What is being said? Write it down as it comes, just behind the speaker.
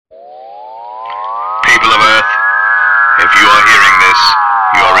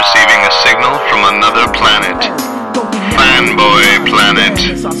receiving a signal from another planet. Fanboy Planet.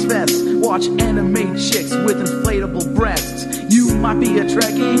 Watch anime chicks with inflatable breasts. You might be a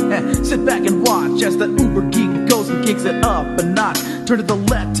Trekkie. Sit back and watch as the uber geek goes and kicks it up a notch. Turn to the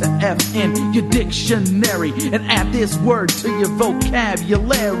letter F in your dictionary and add this word to your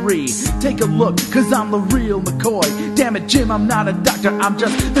vocabulary. Take a look, cause I'm the real McCoy. Damn it, Jim, I'm not a doctor, I'm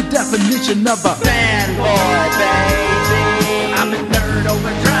just the definition of a fanboy, baby. I'm a nerd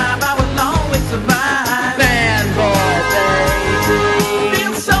overdrive, I will always survive. Fanboy, baby.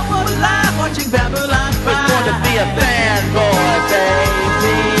 Feel so alive watching Babylon 5. We're going to be a fanboy,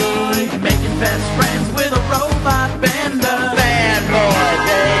 baby. Making best friends with a robot bender. Fanboy,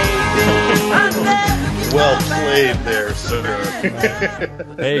 baby. Well played there,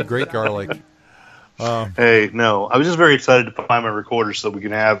 sir. Hey, great garlic. Hey, no, I was just very excited to find my recorder so that we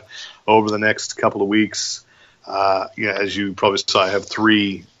can have over the next couple of weeks. As you probably saw, I have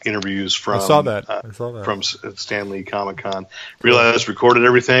 3 interviews from. I saw that. From Stanley Comic-Con. Realized recorded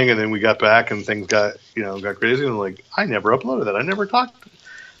everything, and then we got back, and things got crazy. And I'm like, I never uploaded that. I never talked.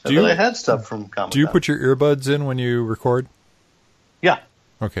 I had stuff from Comic-Con. Do you put your earbuds in when you record? Yeah.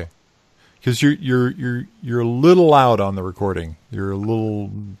 Okay. Because you're a little loud on the recording. You're a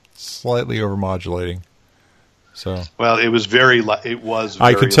little slightly overmodulating. So it was very. It was.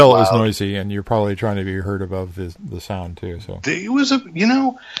 I could tell loud. It was noisy, and you're probably trying to be heard above the sound too. So it was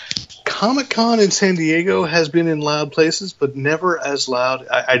Comic-Con in San Diego has been in loud places, but never as loud.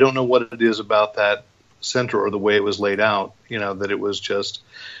 I don't know what it is about that center or the way it was laid out. That it was just.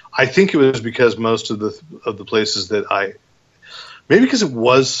 I think it was because most of the places that maybe because it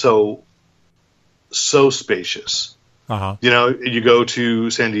was so spacious. Uh-huh. You go to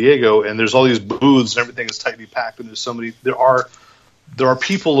San Diego and there's all these booths and everything is tightly packed and there's there are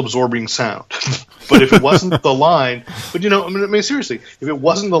people absorbing sound. But if it wasn't the line, seriously, if it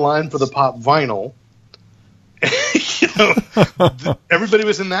wasn't the line for the pop vinyl, everybody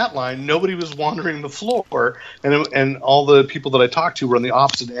was in that line. Nobody was wandering the floor, and all the people that I talked to were on the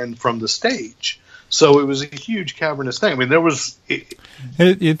opposite end from the stage. So it was a huge cavernous thing. I mean, there was.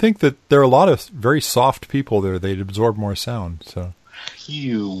 You'd think that there are a lot of very soft people there. They'd absorb more sound. So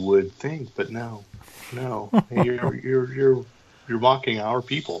you would think, but no. You're mocking our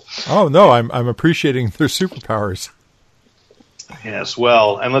people. Oh no, I'm appreciating their superpowers. Yes,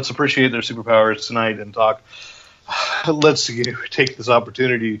 well, and let's appreciate their superpowers tonight and talk. Let's take this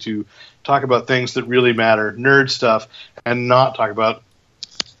opportunity to talk about things that really matter, nerd stuff, and not talk about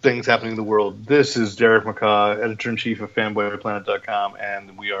things happening in the world. This is Derek McCaw, editor-in-chief of fanboyplanet.com,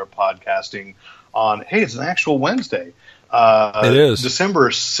 and we are podcasting on, it's an actual Wednesday. It is. December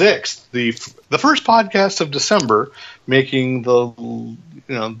 6th, the first podcast of December, making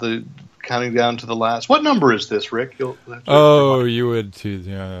the counting down to the last. What number is this, Rick? You would too,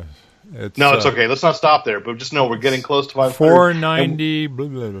 yeah. It's okay. Let's not stop there, but just know we're getting close to 500. 490, blah,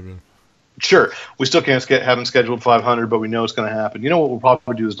 blah, blah, blah. Sure, we still haven't scheduled 500, but we know it's going to happen. What we'll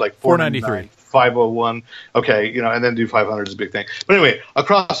probably do is like 493, 501. Okay, and then do 500 is a big thing. But anyway,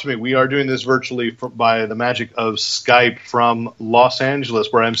 across from me, we are doing this virtually by the magic of Skype from Los Angeles,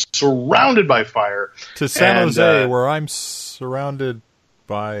 where I'm surrounded by fire, to San Jose, where I'm surrounded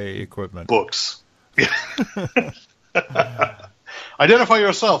by equipment, books. Identify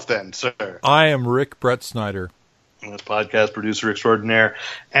yourself, then, sir. I am Rick Brett Snyder. This podcast producer extraordinaire,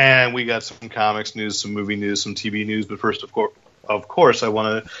 and we got some comics news, some movie news, some TV news. But first, of course, I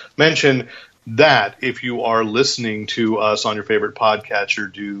want to mention that if you are listening to us on your favorite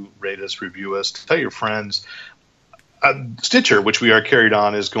podcatcher, do rate us, review us, tell your friends. Stitcher, which we are carried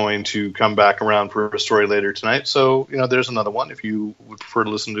on, is going to come back around for a story later tonight. So, there's another one. If you would prefer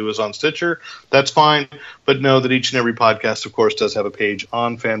to listen to us on Stitcher, that's fine. But know that each and every podcast, of course, does have a page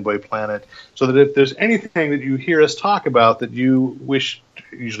on Fanboy Planet, so that if there's anything that you hear us talk about that you wish,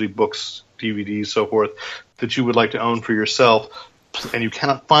 usually books, DVDs, so forth, that you would like to own for yourself, and you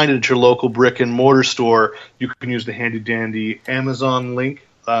cannot find it at your local brick and mortar store, you can use the handy-dandy Amazon link.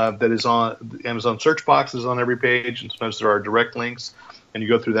 That is on the Amazon search box is on every page, and sometimes there are direct links, and you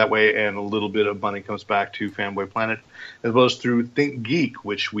go through that way, and a little bit of money comes back to Fanboy Planet, as well as through Think Geek,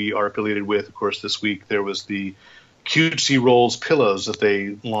 which we are affiliated with. Of course, this week there was the Cutesy Rolls pillows that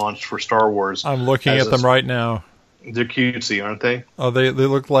they launched for Star Wars. I'm looking at them right now. They're cutesy, aren't they? Oh, they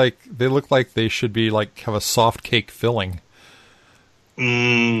look like they should be have a soft cake filling.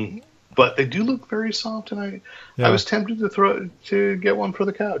 But they do look very soft, and I was tempted to get one for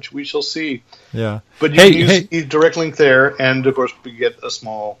the couch. We shall see. Yeah, but you can use the direct link there, and of course we get a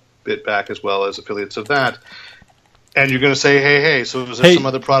small bit back as well as affiliates of that. And you're going to say, hey, so is there some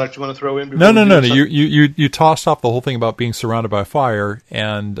other product you want to throw in? No. You tossed off the whole thing about being surrounded by fire,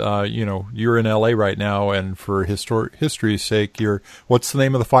 and you're in L.A. right now, and for history's sake, what's the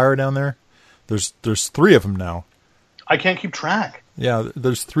name of the fire down there? There's 3 of them now. I can't keep track. Yeah,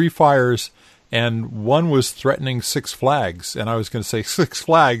 there's 3 fires, and one was threatening Six Flags, and I was going to say Six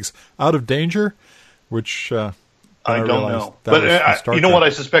Flags out of danger, which I don't know. But you know what I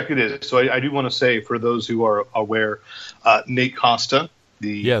suspect it is. So I do want to say, for those who are aware, Nate Costa,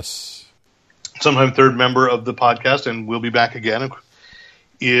 the sometime third member of the podcast, and will be back again,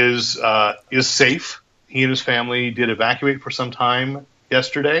 is safe. He and his family did evacuate for some time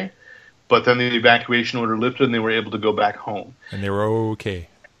yesterday, but then the evacuation order lifted and they were able to go back home. And they were okay.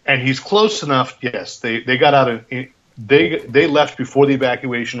 And he's close enough. Yes, they got out. They left before the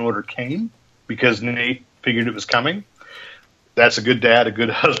evacuation order came because Nate figured it was coming. That's a good dad, a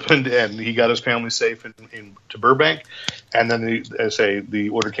good husband, and he got his family safe to Burbank. And then the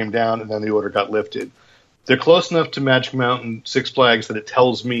order came down, and then the order got lifted. They're close enough to Magic Mountain, Six Flags, that it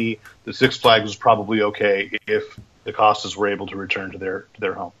tells me that Six Flags was probably okay if the Costas were able to return to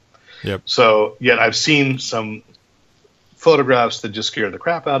their home. Yep. So, yet I've seen some photographs that just scare the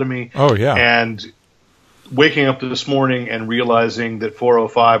crap out of me. Oh, yeah. And waking up this morning and realizing that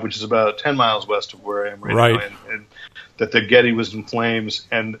 405, which is about 10 miles west of where I am right now, and that the Getty was in flames,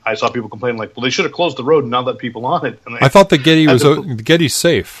 and I saw people complaining like, well, they should have closed the road and not let people on it. And I thought the Getty the Getty's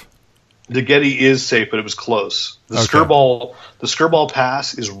safe. The Getty is safe, but it was close. The Skirball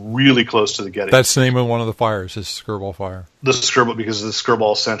Pass is really close to the Getty. That's the name of one of the fires, is Skirball Fire. The Skirball, because of the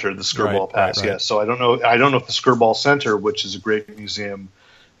Skirball Center, the Skirball Pass, right. Yes. So I don't know if the Skirball Center, which is a great museum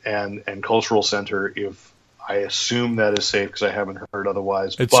and cultural center, if I assume that is safe because I haven't heard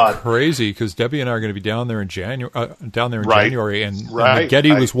otherwise. It's crazy because Debbie and I are going to be down there in January. January, and the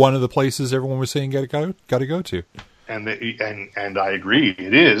Getty was one of the places everyone was saying got to go to. And I agree,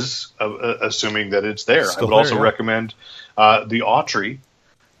 it is, assuming that it's there. I would also recommend the Autry.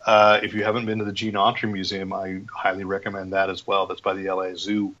 If you haven't been to the Gene Autry Museum, I highly recommend that as well. That's by the LA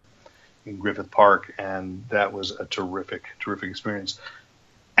Zoo in Griffith Park, and that was a terrific experience.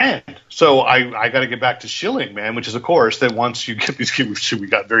 And so I got to get back to shilling, man, which is, of course, that once you get these, we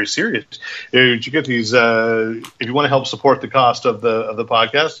got very serious. You get these, if you want to help support the cost of the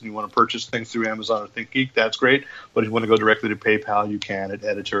podcast and you want to purchase things through Amazon or ThinkGeek, that's great. But if you want to go directly to PayPal, you can at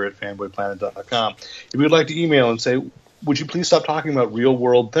editor@fanboyplanet.com. If you'd like to email and say, would you please stop talking about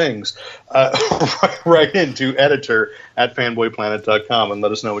real-world things, write into editor@fanboyplanet.com and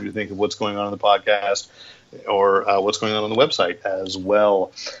let us know what you think of what's going on in the podcast or what's going on the website as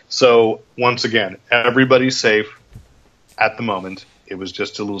well. So, once again, everybody's safe at the moment. It was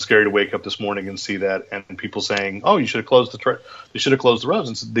just a little scary to wake up this morning and see that, and people saying, "Oh, you should have closed the roads."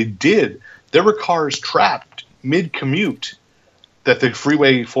 And so they did. There were cars trapped mid-commute that the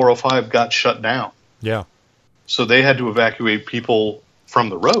Freeway 405 got shut down. Yeah. So they had to evacuate people from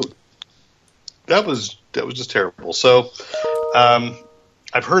the road. That was just terrible. So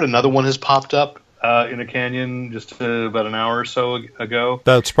I've heard another one has popped up in a canyon just about an hour or so ago.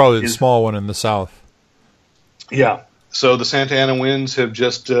 That's probably the small one in the south. Yeah. So the Santa Ana winds have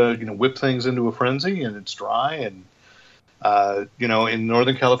just whipped things into a frenzy, and it's dry. And in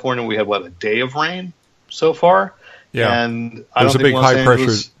Northern California, we had a day of rain so far. Yeah, and there's a big high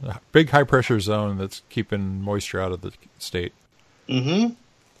pressure zone that's keeping moisture out of the state. Mm-hmm.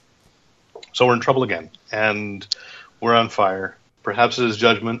 So we're in trouble again, and we're on fire. Perhaps it is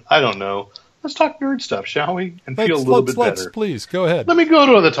judgment. I don't know. Let's talk nerd stuff, shall we? And feel a little bit better. Please go ahead. Let me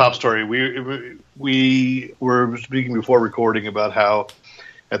go to the top story. We were speaking before recording about how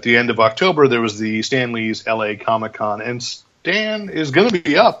at the end of October there was the Stan Lee's LA Comic Con, and Stan is going to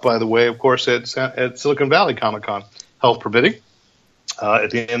be up, by the way, of course, at Silicon Valley Comic Con, health permitting,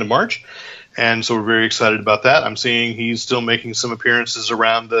 at the end of March. And so we're very excited about that. I'm seeing he's still making some appearances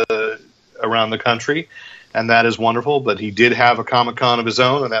around the country, and that is wonderful. But he did have a Comic Con of his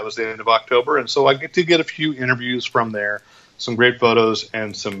own, and that was the end of October. And so I get to get a few interviews from there, some great photos,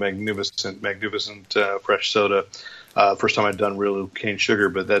 and some magnificent fresh soda. First time I'd done real cane sugar,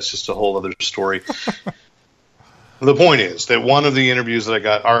 but that's just a whole other story. The point is that one of the interviews that I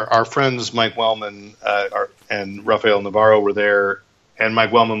got, our friends Mike Wellman and Rafael Navarro were there, and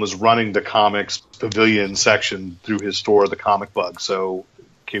Mike Wellman was running the comics pavilion section through his store, The Comic Bug, so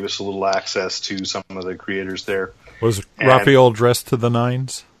gave us a little access to some of the creators there. Was Rafael dressed to the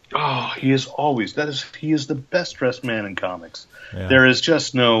nines? Oh, he is always. He is the best dressed man in comics. Yeah. There's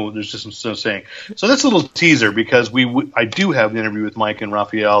just no saying. So that's a little teaser because I do have an interview with Mike and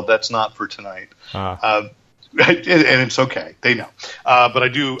Rafael. That's not for tonight. And it's okay. They know. But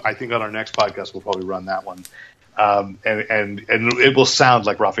I think on our next podcast we'll probably run that one. and it will sound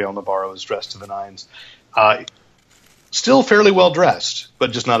like Rafael Navarro is dressed to the nines. Still fairly well dressed,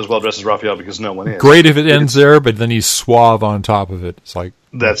 but just not as well dressed as Raphael because no one is. Great if it ends there, but then he's suave on top of it. It's like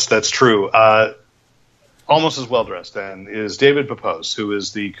that's true. Almost as well dressed then is David Pepose, who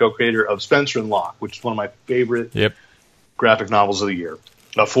is the co-creator of Spencer and Locke, which is one of my favorite graphic novels of the year.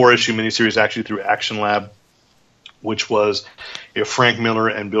 A 4-issue miniseries actually through Action Lab, which was Frank Miller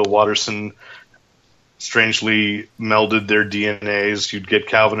and Bill Watterson strangely melded their DNAs. You'd get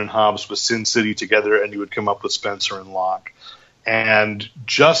Calvin and Hobbes with Sin City together, and you would come up with Spencer and Locke. And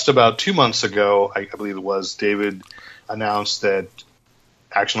just about 2 months ago, I believe it was, David announced that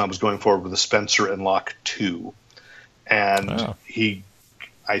Action Lab was going forward with a Spencer and Locke 2. And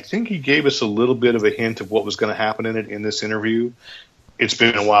I think he gave us a little bit of a hint of what was going to happen in it in this interview. It's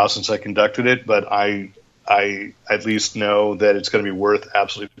been a while since I conducted it, but I at least know that it's going to be worth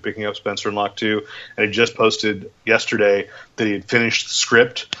absolutely picking up Spencer and Locke 2. And he just posted yesterday that he had finished the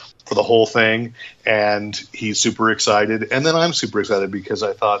script for the whole thing, and he's super excited. And then I'm super excited because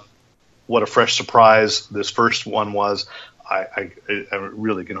I thought what a fresh surprise this first one was. I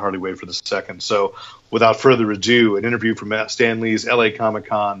really can hardly wait for the second. So without further ado, an interview from Stan Lee's LA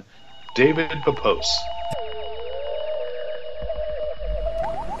Comic-Con, David Pepose.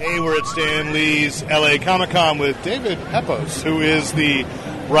 Hey, we're at Stan Lee's LA Comic-Con with David Pepose, who is the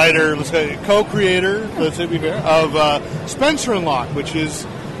writer, co-creator, of Spencer and Locke, which is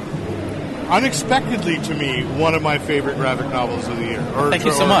unexpectedly to me one of my favorite graphic novels of the year. Thank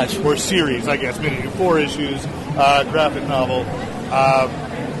you so much. Or series, I guess. 4 issues, graphic novel.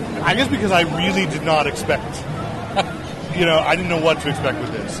 I guess because I really did not expect, I didn't know what to expect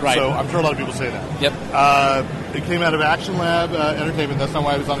with this. Right. So I'm sure a lot of people say that. Yep. It came out of Action Lab Entertainment. That's not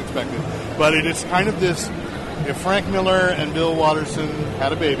why it was unexpected. But it is kind of this, if Frank Miller and Bill Watterson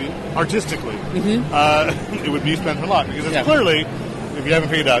had a baby, artistically, it would be Spencer and Locke. Because it's clearly, if you haven't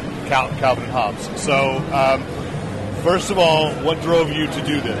figured out, Calvin and Hobbes. So, first of all, what drove you to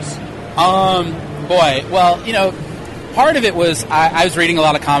do this? Part of it was I was reading a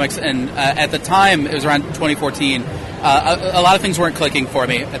lot of comics, and at the time, it was around 2014, a lot of things weren't clicking for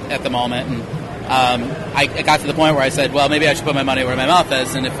me at the moment, and I got to the point where I said, well, maybe I should put my money where my mouth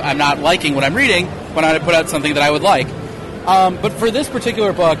is, and if I'm not liking what I'm reading, why not put out something that I would like? But for this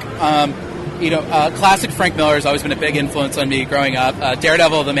particular book, classic Frank Miller has always been a big influence on me growing up.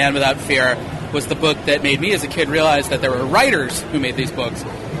 Daredevil, The Man Without Fear, was the book that made me as a kid realize that there were writers who made these books.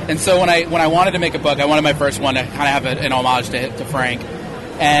 And so when I wanted to make a book, I wanted my first one to kind of have an homage to Frank.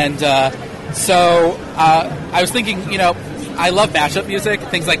 And so I was thinking, I love mashup music,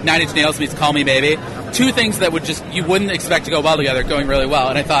 things like Nine Inch Nails meets Call Me Maybe. Two things that you wouldn't expect to go well together, going really well.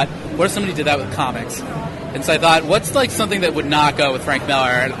 And I thought, what if somebody did that with comics? And so I thought, what's like something that would not go with Frank Miller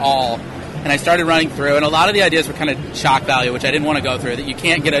at all? And I started running through, and a lot of the ideas were kind of shock value, which I didn't want to go through. That you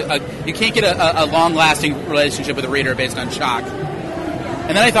can't get a long-lasting relationship with a reader based on shock.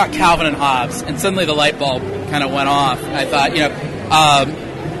 And then I thought Calvin and Hobbes, and suddenly the light bulb kind of went off. I thought,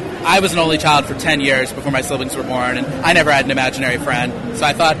 I was an only child for 10 years before my siblings were born, and I never had an imaginary friend. So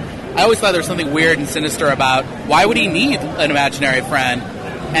I always thought there was something weird and sinister about why would he need an imaginary friend?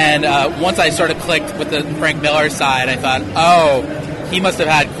 And once I sort of clicked with the Frank Miller side, I thought, he must have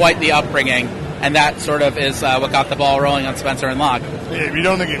had quite the upbringing, and that sort of is what got the ball rolling on Spencer and Locke. If you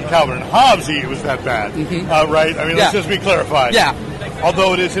don't think in Calvin and Hobbes it was that bad, right? I mean, let's just be clarified. Yeah.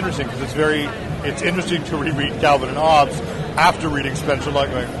 Although it is interesting because it's interesting to reread Calvin and Hobbes after reading Spencer and Locke.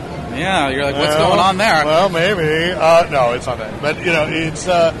 Yeah, you're like, what's going on there? Well, maybe. No, it's not that. But it's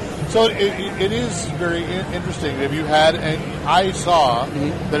so it is very interesting. Have you had? And I saw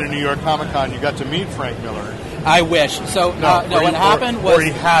that at New York Comic Con you got to meet Frank Miller. I wish. So what happened was... Or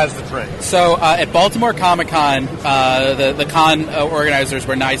he has the trade. So at Baltimore Comic-Con, the con organizers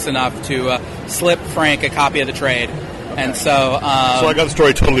were nice enough to slip Frank a copy of the trade. And so I got the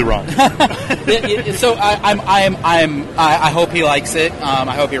story totally wrong. So I hope he likes it.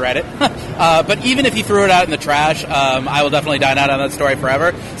 I hope he read it. But even if he threw it out in the trash, I will definitely dine out on that story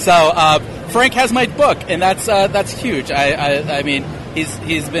forever. So Frank has my book, and that's huge. I mean,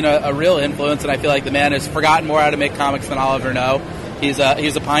 he's been a real influence, and I feel like the man has forgotten more how to make comics than I'll ever know. He's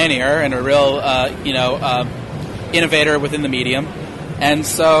a pioneer and a real innovator within the medium, and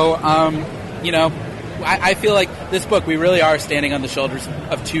so I feel like this book, we really are standing on the shoulders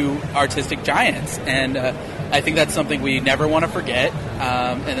of two artistic giants, and I think that's something we never want to forget,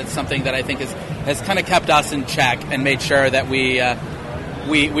 and it's something that I think has kind of kept us in check and made sure that we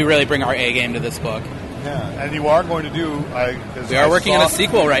really bring our A game to this book. Yeah, and you are going to do... we are working on a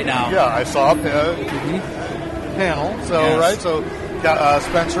sequel right now. Yeah, I saw a panel, so, right? So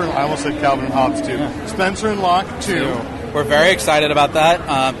Spencer, I almost said Calvin and Hobbes 2. Yeah. Spencer and Locke 2. We're very excited about that.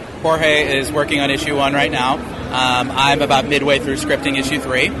 Jorge is working on issue 1 right now. I'm about midway through scripting issue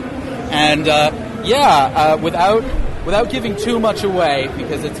 3. And, without giving too much away,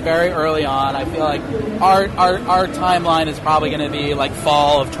 because it's very early on, I feel like our timeline is probably going to be like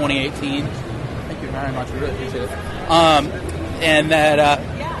fall of 2018. Thank you very much. We really appreciate it. And that,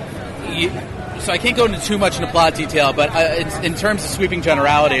 so I can't go into too much into plot detail, but in terms of sweeping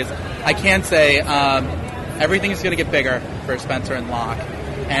generalities, I can say everything is going to get bigger for Spencer and Locke.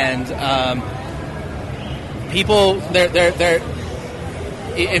 And people,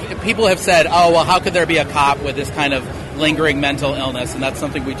 if people have said, "Oh, well, how could there be a cop with this kind of lingering mental illness?" And that's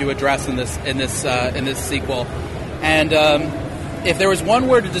something we do address in this sequel. And if there was one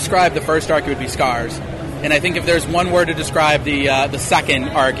word to describe the first arc, it would be scars. And I think if there's one word to describe the second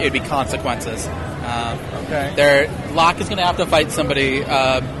arc, it would be consequences. Okay. Locke is going to have to fight somebody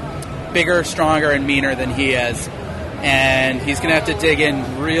bigger, stronger, and meaner than he is. And he's going to have to dig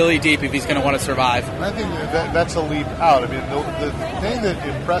in really deep if he's going to want to survive. And I think that's a leap out. I mean, the thing that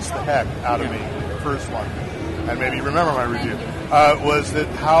impressed the heck out of me in the first one, and maybe you remember my review, was that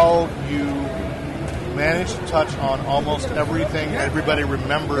how you managed to touch on almost everything everybody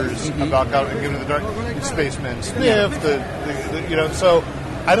remembers about Into the Dark. Spaceman Smith, so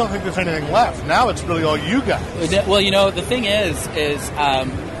I don't think there's anything left. Now it's really all you guys. Well, the thing is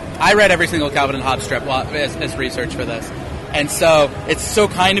I read every single Calvin and Hobbes strip as research for this. And so it's so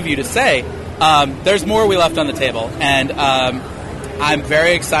kind of you to say there's more we left on the table. And I'm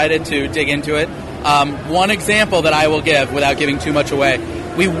very excited to dig into it. One example that I will give without giving too much away,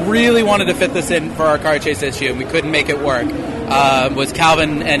 we really wanted to fit this in for our car chase issue, and we couldn't make it work, was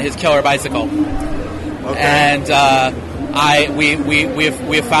Calvin and his killer bicycle. Okay. And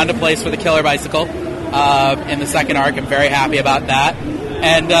we have found a place for the killer bicycle in the second arc. I'm very happy about that.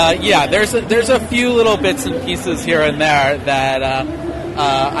 And there's a few little bits and pieces here and there that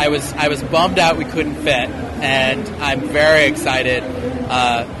I was bummed out we couldn't fit, and I'm very excited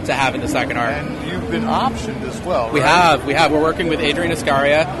to have in the second arc. And you've been optioned as well. We have. We're working with Adrian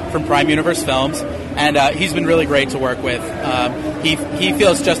Iscaria from Prime Universe Films, and he's been really great to work with. He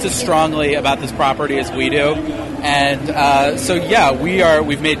feels just as strongly about this property as we do, and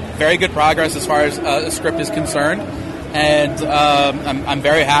we've made very good progress as far as the script is concerned. And I'm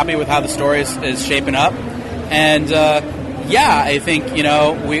very happy with how the story is shaping up. And I think we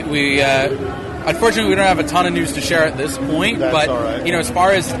unfortunately we don't have a ton of news to share at this point. That's but all right. As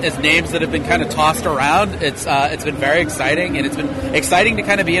far as names that have been kind of tossed around, it's been very exciting, and it's been exciting to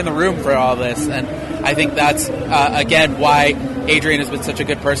kind of be in the room for all this. And I think that's again why Adrian has been such a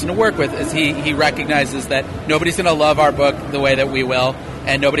good person to work with. Is he recognizes that nobody's going to love our book the way that we will,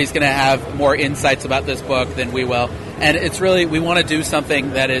 and nobody's going to have more insights about this book than we will. And it's really, we want to do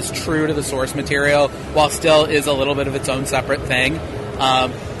something that is true to the source material while still is a little bit of its own separate thing.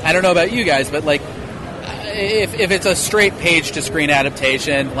 I don't know about you guys, but if it's a straight page-to-screen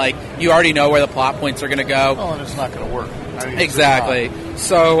adaptation, you already know where the plot points are going to go. Oh, and it's not going to work. Exactly.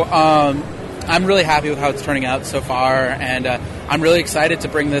 So I'm really happy with how it's turning out so far, and I'm really excited to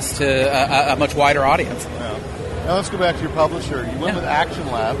bring this to a much wider audience. Yeah. Now let's go back to your publisher. You went with Action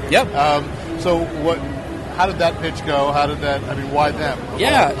Lab. Yep. So how did that pitch go? Why them?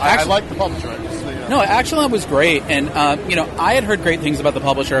 Yeah. I like the publisher. No, Action Lab was great, and I had heard great things about the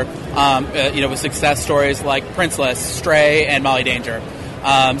publisher. With success stories like Princeless, Stray, and Molly Danger.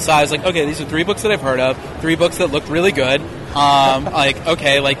 So I was like, okay, these are 3 books that I've heard of, 3 books that looked really good.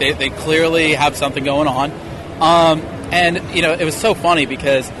 They clearly have something going on. It was so funny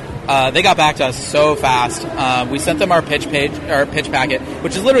because they got back to us so fast. We sent them our pitch packet,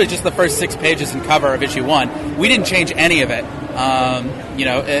 which is literally just the first 6 pages and cover of issue 1. We didn't change any of it.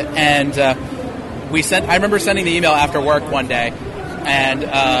 I remember sending the email after work one day, and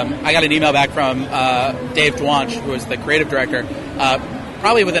I got an email back from Dave Dwanch, who was the creative director,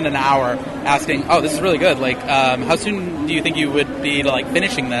 probably within an hour, asking, "Oh, this is really good. How soon do you think you would be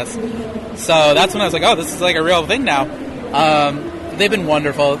finishing this?" So that's when I was like, "Oh, this is a real thing now." They've been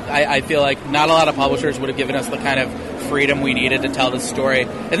wonderful. I feel like not a lot of publishers would have given us the kind of freedom we needed to tell this story.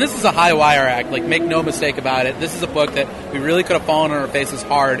 And this is a high wire act. Make no mistake about it. This is a book that we really could have fallen on our faces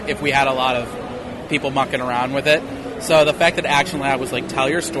hard if we had a lot of people mucking around with it. So the fact that Action Lab was tell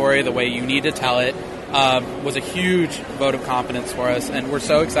your story the way you need to tell it was a huge vote of confidence for us, and we're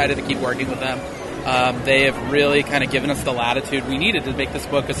so excited to keep working with them. They have really kind of given us the latitude we needed to make this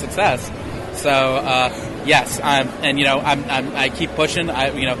book a success. So yes, I keep pushing.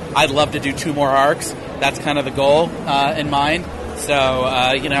 I'd love to do 2 more arcs. That's kind of the goal in mind. So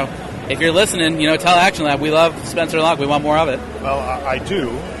if you're listening, tell Action Lab we love Spencer Locke. We want more of it. Well, I do.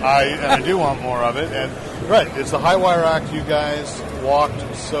 I do want more of it. And right, it's the High Wire Act. You guys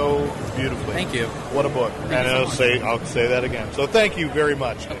walked so beautifully. Thank you. What a book. Thank you so much. I'll say that again. So thank you very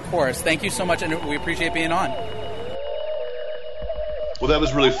much. Of course. Thank you so much, and we appreciate being on. Well, that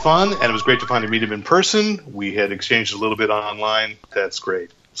was really fun, and it was great to finally meet him in person. We had exchanged a little bit online. That's great.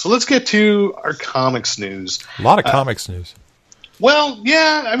 So let's get to our comics news. A lot of comics news. Well,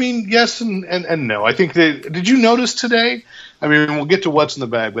 yeah, I mean, yes and no. I think did you notice today? I mean, we'll get to what's in the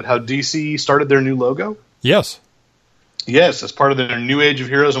bag, but how DC started their new logo? Yes. Yes, as part of their new age of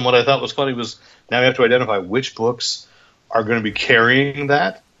heroes, and what I thought was funny was now we have to identify which books are going to be carrying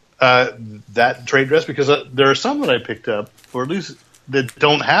that trade dress, because there are some that I picked up, or at least that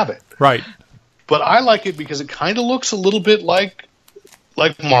don't have it. Right. But I like it because it kind of looks a little bit like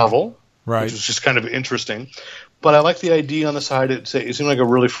Marvel, right, which is just kind of interesting. But I like the idea on the side. It seemed like a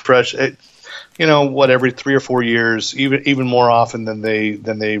really fresh, every 3 or 4 years, even more often than they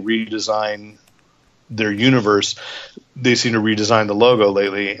redesign their universe, they seem to redesign the logo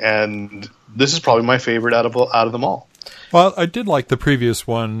lately. And this is probably my favorite out of them all. Well, I did like the previous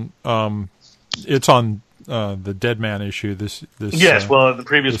one. It's on the Dead Man issue. This yes, well, the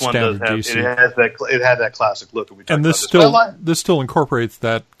previous one does have DC. It had that classic look. And this still incorporates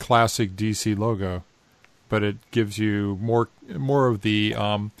that classic DC logo, but it gives you more of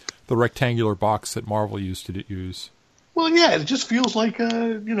the rectangular box that Marvel used to use. Well, yeah, it just feels like the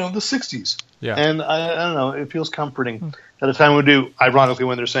 60s. Yeah, and I don't know, it feels comforting at a time we do. Ironically,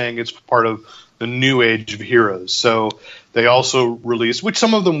 when they're saying it's part of the new age of heroes, so they also released, which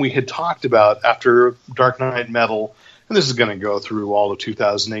some of them we had talked about after Dark Knight Metal, and this is going to go through all of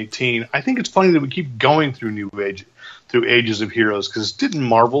 2018. I think it's funny that we keep going through ages of heroes, because didn't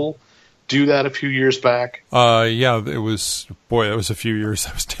Marvel do that a few years back? Yeah, it was. Boy, that was a few years.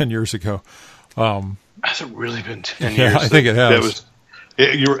 That was 10 years ago. Has it really been 10 years? Yeah, I think it has.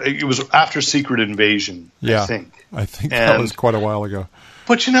 It was after Secret Invasion, yeah, I think. That was quite a while ago.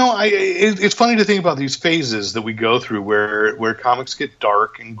 But it's funny to think about these phases that we go through where comics get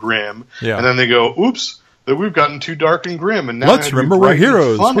dark and grim, yeah, and then they go, "Oops, that we've gotten too dark and grim." And now let's remember we're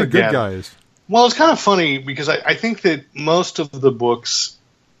heroes, we're good guys. Well, it's kind of funny because I think that most of the books,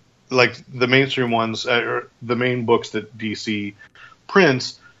 like the mainstream ones, or the main books that DC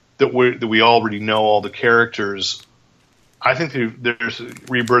prints, that we already know all the characters. I think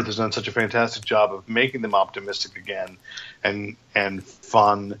Rebirth has done such a fantastic job of making them optimistic again, and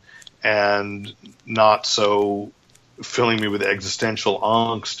fun, and not so filling me with existential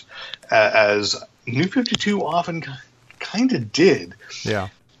angst as New 52 often kind of did. Yeah.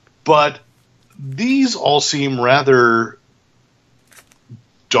 But these all seem rather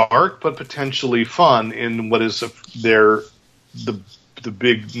dark, but potentially fun in what is the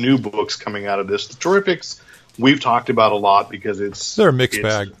big new books coming out of this. The Terrifics we've talked about a lot because they're a mixed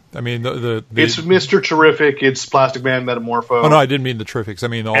bag. I mean, it's Mr. Terrific, it's Plastic Man Metamorpho. Oh no, I didn't mean the Terrifics. I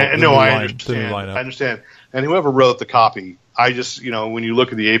mean the I understand. lineup. I understand. And whoever wrote the copy, I just when you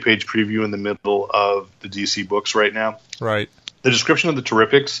look at the 8-page preview in the middle of the DC books right now, right. The description of the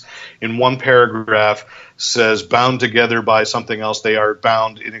Terrifics in one paragraph says, "Bound together by something else, they are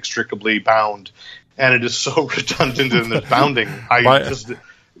bound, inextricably bound," and it is so redundant in the bounding.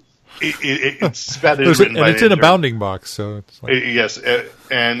 It's better written by it's in a bounding box, so it's like... yes,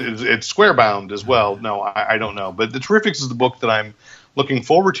 and it's square bound as well. No, I don't know, but the Terrifics is the book that I'm looking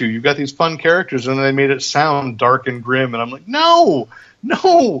forward to. You've got these fun characters, and they made it sound dark and grim, and I'm like, no,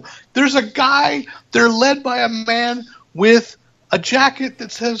 there's a guy. They're led by a man with a jacket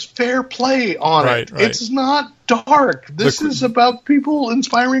that says "Fair Play" on it. Right. It's not dark. This is about people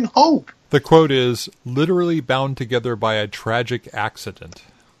inspiring hope. The quote is literally bound together by a tragic accident.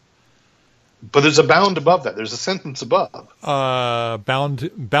 But there's a bound above that. There's a sentence above. Bound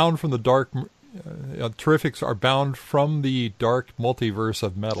from the dark. Terrifics are bound from the dark multiverse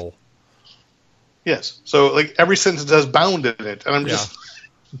of metal. Yes. So like every sentence has bound in it, and I'm just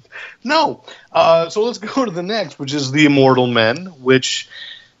no. So let's go to the next, which is the Immortal Men. Which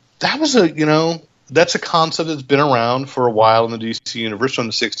that was that's a concept that's been around for a while in the DC universe from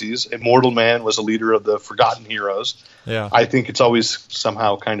the 60s. Immortal Man was a leader of the Forgotten Heroes. Yeah. I think it's always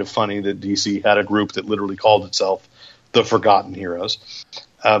somehow kind of funny that DC had a group that literally called itself the Forgotten Heroes.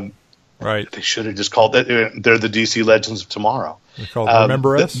 Right. They should have just called it. They're the DC Legends of Tomorrow. They're called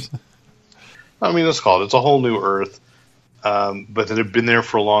Remember Us? I mean, let's call it. It's a whole new Earth. But that have been there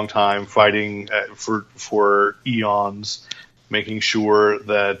for a long time, fighting for eons, making sure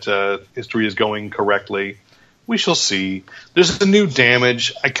that history is going correctly. We shall see. There's a new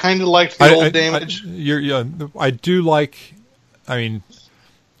Damage. I kind of liked the old Damage. I do like. I mean,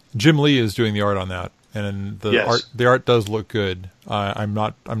 Jim Lee is doing the art on that, and the art does look good. I'm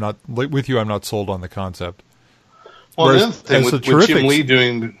not with you. I'm not sold on the concept. Well, the other thing with Jim Lee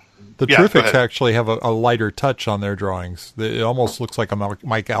doing the Terrifics actually have a lighter touch on their drawings. It almost looks like a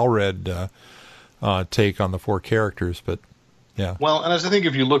Mike Allred take on the 4 characters, but yeah. Well, and as I think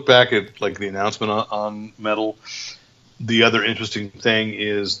if you look back at like the announcement on Metal, the other interesting thing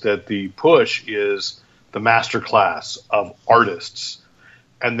is that the push is the master class of artists,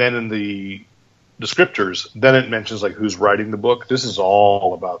 and then in the descriptors, then it mentions like who's writing the book. This is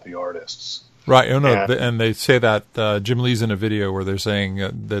all about the artists. Right, and they say that Jim Lee's in a video where they're saying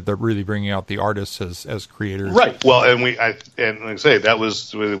that they're really bringing out the artists as creators. Right. Well, and like I say, that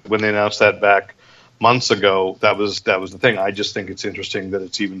was when they announced that back months ago. That was the thing. I just think it's interesting that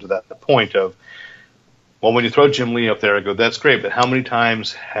it's even to that point of, well, when you throw Jim Lee up there, I go, that's great, but how many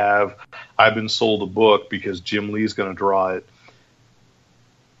times have I been sold a book because Jim Lee's going to draw it,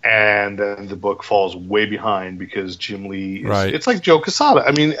 and then the book falls way behind because Jim Lee is, right. It's like Joe Quesada.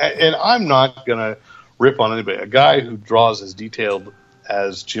 I mean, and I'm not going to rip on anybody. A guy who draws as detailed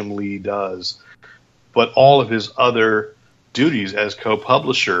as Jim Lee does, but all of his other duties as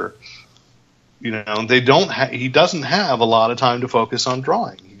co-publisher, he doesn't have a lot of time to focus on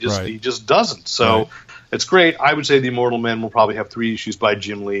drawing. He just doesn't. So it's great. I would say the Immortal Men will probably have 3 issues by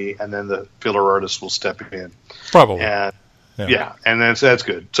Jim Lee, and then the filler artist will step in. Probably. And and that's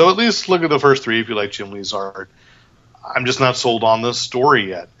good. So at least look at the first 3 if you like Jim Lee's art. I'm just not sold on the story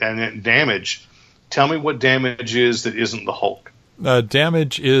yet. And Damage, tell me what Damage is that isn't the Hulk.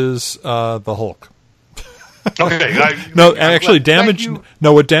 Damage is the Hulk. Okay. Damage.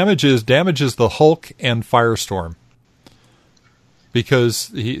 No, what Damage is the Hulk and Firestorm.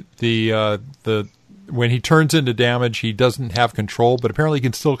 Because when he turns into Damage, he doesn't have control, but apparently he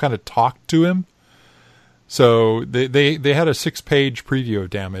can still kind of talk to him. So they had a 6-page preview of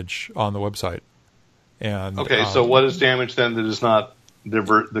Damage on the website. And so what is Damage then that is not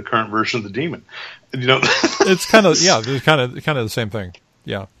the current version of the Demon? It's kind of the same thing.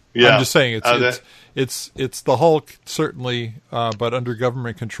 Yeah. I'm just saying it's the Hulk certainly, but under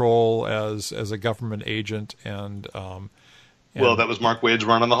government control as a government agent and that was Mark Waid's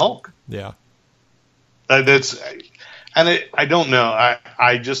run on the Hulk. Yeah. I don't know.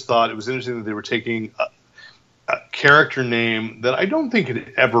 I just thought it was interesting that they were taking a character name that I don't think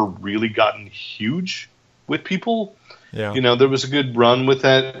had ever really gotten huge with people. Yeah. There was a good run with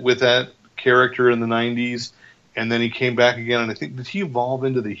that character in the 90s, and then he came back again, and I think, did he evolve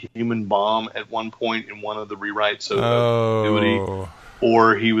into the Human Bomb at one point in one of the rewrites of Continuity?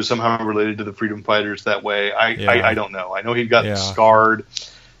 Or he was somehow related to the Freedom Fighters that way. I don't know. I know he got scarred.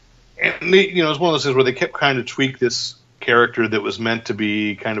 And it was one of those things where they kept kind of tweak this character that was meant to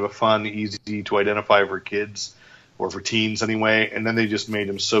be kind of a fun, easy to identify for kids, or for teens anyway, and then they just made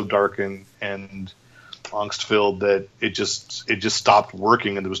him so dark and angst-filled that it just stopped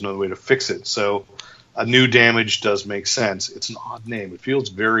working, and there was no way to fix it. So a new Damage does make sense. It's an odd name. It feels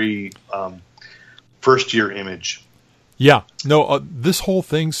very first-year Image. Yeah. No, this whole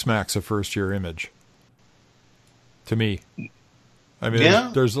thing smacks of first-year Image. To me. I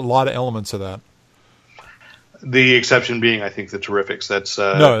mean, there's a lot of elements of that. The exception being, I think, the Terrifics. That's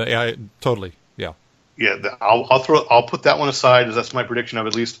totally. Yeah. Yeah, I'll put that one aside, as that's my prediction of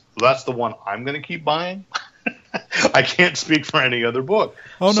at least that's the one I'm going to keep buying. I can't speak for any other book.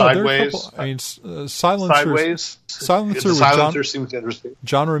 Oh no, Sideways. There are a couple, I mean, Silencer seems interesting.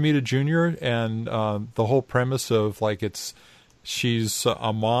 John Romita Jr. and the whole premise of like she's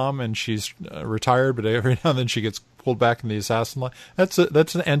a mom and she's retired, but every now and then she gets pulled back in the assassin line. That's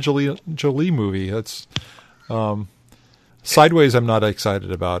an Angelina Jolie movie. That's Sideways. I'm not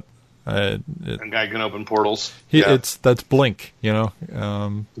excited about. A guy can open portals. That's Blink, Yeah.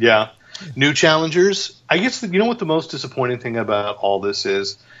 New challengers. I guess you know what the most disappointing thing about all this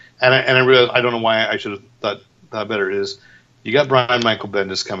is, and I realize I don't know why I should have thought better, is you got Brian Michael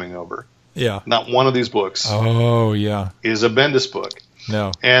Bendis coming over. Yeah. Not one of these books. Oh yeah. Is a Bendis book.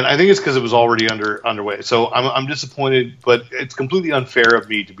 No. And I think it's because it was already underway. So I'm disappointed, but it's completely unfair of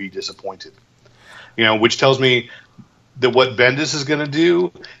me to be disappointed. Which tells me that what Bendis is going to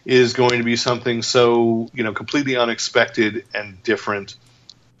do is going to be something so, completely unexpected and different.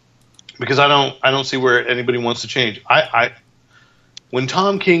 Because I don't see where anybody wants to change. When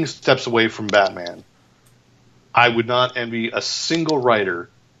Tom King steps away from Batman, I would not envy a single writer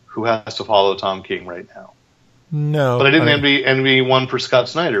who has to follow Tom King right now. No, but I didn't envy one for Scott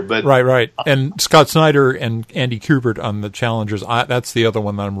Snyder. But right, and Scott Snyder and Andy Kubert on the Challengers. That's the other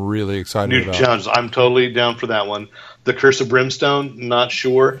one that I'm really excited about. Challengers, I'm totally down for that one. The Curse of Brimstone, not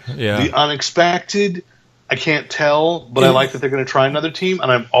sure. Yeah. The Unexpected, I can't tell, but I like that they're going to try another team, and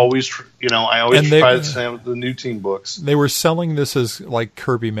I'm always, try to say with the new team books. They were selling this as like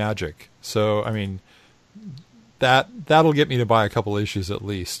Kirby Magic, so I mean, that'll get me to buy a couple issues at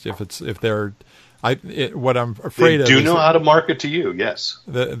least. What I'm afraid they of do know how to market to you, yes.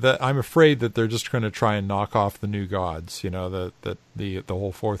 I'm afraid that they're just going to try and knock off the New Gods, the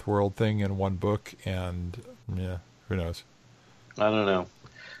whole Fourth World thing in one book, and yeah, who knows? I don't know.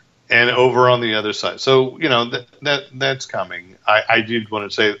 And over on the other side, so that's coming. I did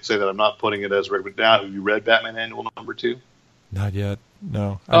want to say that I'm not putting it as recommended. Now, have you read Batman Annual number 2? Not yet.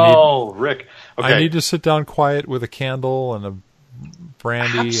 No. Rick. Okay. I need to sit down quiet with a candle and a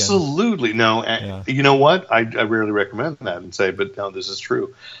brandy. Absolutely. No. You know what? I rarely recommend that and say, but no, this is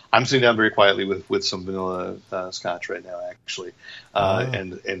true. I'm sitting down very quietly with some vanilla scotch right now, actually,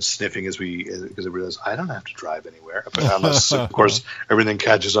 and sniffing because I realize I don't have to drive anywhere unless, of course, everything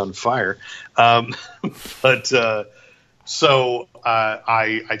catches on fire. So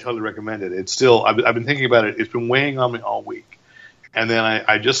I totally recommend it. It's still I've been thinking about it. It's been weighing on me all week, and then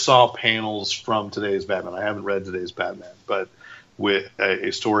I just saw panels from today's Batman. I haven't read today's Batman, but with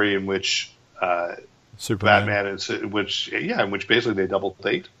a story in which Superman. Batman in which basically they double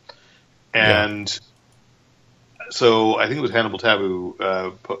date, and so I think it was Hannibal Taboo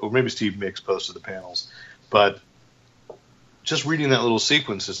or maybe Steve Mix posted the panels, but just reading that little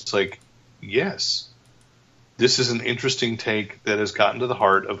sequence, it's like, yes, this is an interesting take that has gotten to the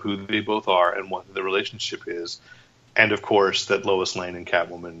heart of who they both are and what the relationship is. And, of course, that Lois Lane and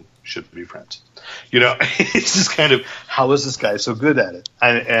Catwoman should be friends. It's just kind of, how is this guy so good at it?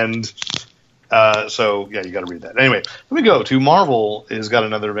 So, you got to read that. Anyway, let me go to Marvel has got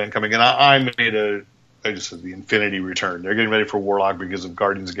another event coming. And I just said the Infinity Return. They're getting ready for Warlock because of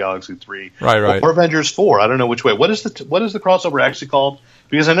Guardians of the Galaxy 3. Right. Or Avengers 4. I don't know which way. What is the crossover actually called?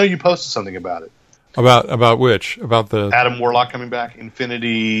 Because I know you posted something about it. About which? About the Adam Warlock coming back?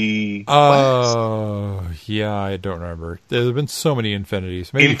 Infinity. Oh, yeah, I don't remember. There have been so many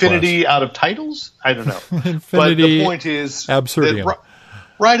Infinities. Maybe Infinity out of titles? I don't know. Infinity. But the point is, Absurdium.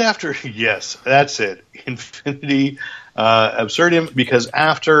 Right after, yes, that's it. Infinity Absurdium, because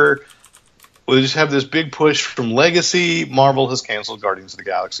after we just have this big push from Legacy, Marvel has canceled Guardians of the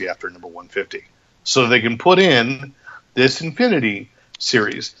Galaxy after number 150, so they can put in this Infinity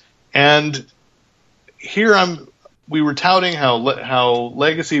series. And here we were touting how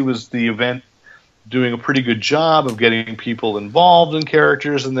Legacy was the event doing a pretty good job of getting people involved in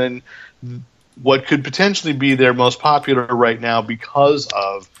characters, and then what could potentially be their most popular right now because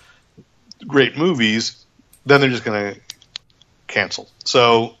of great movies, then they're just going to cancel.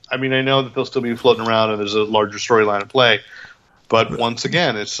 So, I mean, I know that they'll still be floating around and there's a larger storyline at play, but once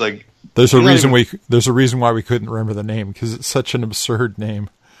again, it's like there's a reason why we couldn't remember the name, because it's such an absurd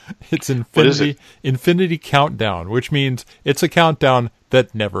name. It's Infinity Countdown, which means it's a countdown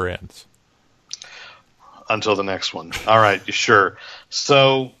that never ends. Until the next one. All right, sure.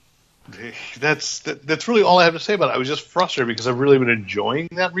 So that's really all I have to say about it. I was just frustrated because I've really been enjoying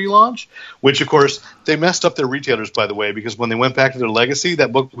that relaunch, which, of course, they messed up their retailers, by the way, because when they went back to their Legacy,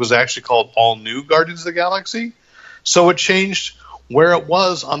 that book was actually called All New Guardians of the Galaxy. So it changed where it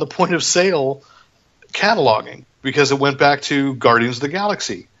was on the point of sale cataloging because it went back to Guardians of the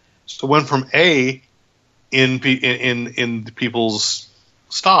Galaxy. So it went from A in the people's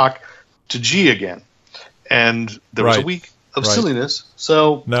stock to G again. And there was a week of silliness.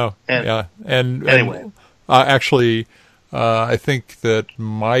 So anyway, actually, I think that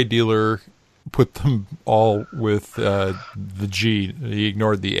my dealer put them all with the G. He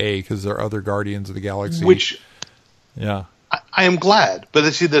ignored the A because there are other Guardians of the Galaxy. I am glad,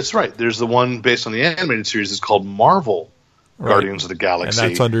 but see, that's right. There's the one based on the animated series. It's called Marvel Guardians of the Galaxy,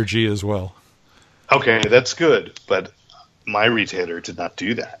 and that's under G as well. Okay, that's good, but my retailer did not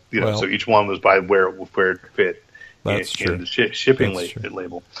do that. So each one was by where it fit in the shipping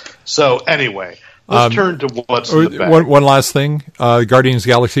label. So anyway, let's turn to what's in the back. One last thing, Guardians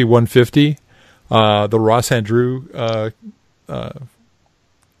Galaxy 150, the Ross Andru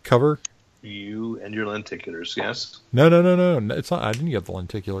cover. You and your lenticulars, yes? No. It's not. I didn't get the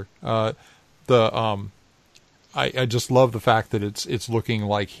lenticular. I just love the fact that it's looking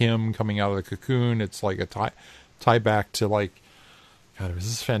like him coming out of the cocoon. It's like a tie back to like, God, was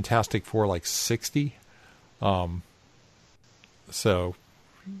this Fantastic Four like 60? So,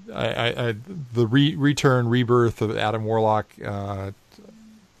 the return rebirth of Adam Warlock,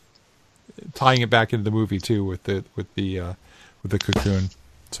 tying it back into the movie too with the cocoon.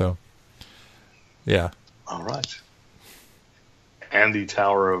 So, yeah. All right. And the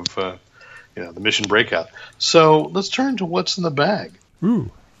Tower of, the Mission Breakout. So let's turn to what's in the bag.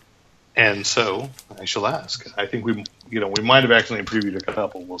 Ooh. And so I shall ask. I think we might have accidentally previewed a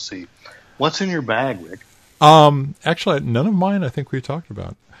couple. We'll see. What's in your bag, Rick? Actually, none of mine I think we talked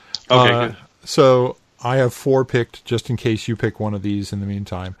about. Okay, good. So I have 4 picked just in case you pick one of these in the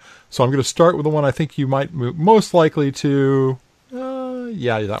meantime. So I'm going to start with the one I think you might most likely to...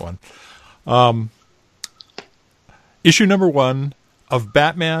 that one. Issue number 1 of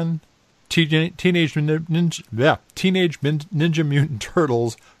Batman Teenage Ninja Mutant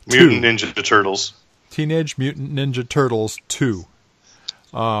Turtles 2. Mutant Ninja Turtles. Teenage Mutant Ninja Turtles 2.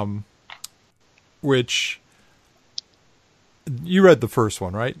 Which... You read the first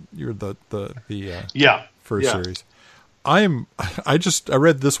one, right? You read the first series. I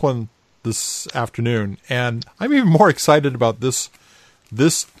read this one this afternoon, and I'm even more excited about this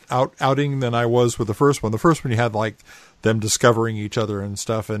outing than I was with the first one. The first one you had like them discovering each other and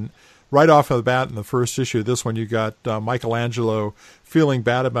stuff, and right off of the bat in the first issue of this one you got Michelangelo feeling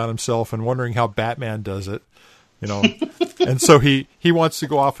bad about himself and wondering how Batman does it, and so he wants to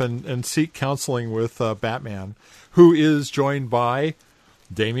go off and seek counseling with Batman, who is joined by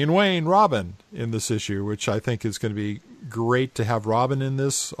Damian Wayne, Robin, in this issue, which I think is going to be great to have Robin in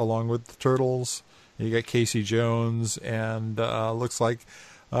this along with the Turtles. And you got Casey Jones, and looks like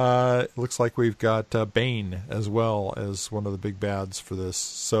we've got Bane as well as one of the big bads for this.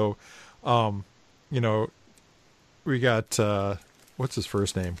 So, we got what's his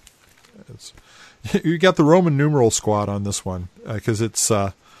first name? You got the Roman numeral squad on this one because it's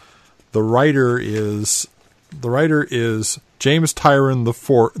the writer is James Tynan the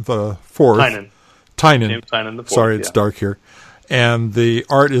fourth. Tynan. James Tynan the fourth. Sorry, it's dark here. And the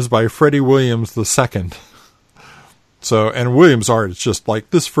art is by Freddie Williams the second. So, and Williams' art is just like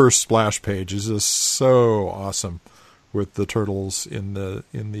this first splash page is just so awesome with the turtles in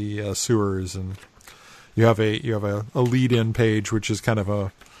the sewers, and you have a lead-in page which is kind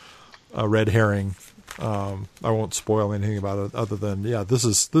of a red herring. I won't spoil anything about it other than this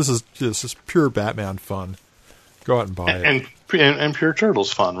is pure Batman fun. Go out and buy it. And pure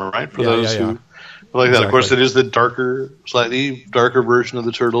Turtles fun, right? For those who like that. Exactly. Of course, it is the slightly darker version of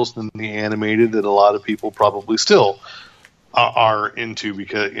the Turtles than the animated that a lot of people probably still are into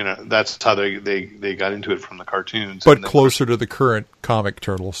because that's how they got into it from the cartoons. But closer to the current comic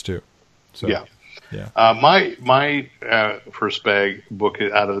Turtles too. So, yeah. My first book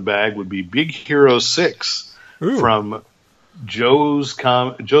out of the bag would be Big Hero 6 from Joe's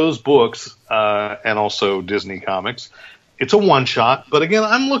books and also Disney Comics. It's a one-shot, but again,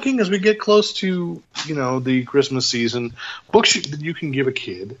 I'm looking as we get close to the Christmas season, books that you can give a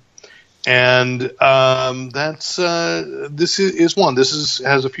kid, and this is one. This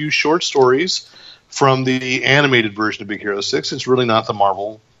has a few short stories from the animated version of Big Hero 6. It's really not the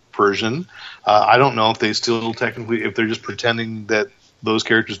Marvel version. I don't know if they still technically, if they're just pretending that those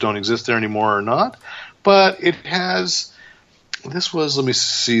characters don't exist there anymore or not, but it has. This was, let me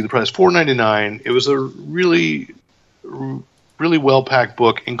see, the price, $4.99. It was a really well-packed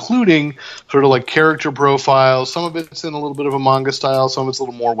book, including sort of like character profiles. Some of it's in a little bit of a manga style. Some of it's a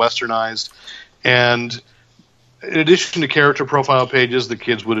little more westernized. And in addition to character profile pages that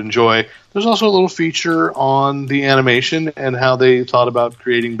kids would enjoy, there's also a little feature on the animation and how they thought about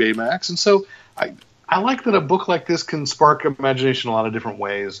creating Baymax. And so I like that a book like this can spark imagination in a lot of different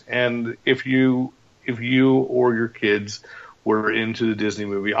ways. And if you or your kids were into the Disney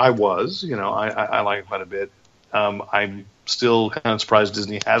movie, I was, I like it quite a bit. I'm still kind of surprised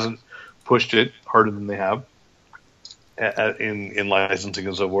Disney hasn't pushed it harder than they have in licensing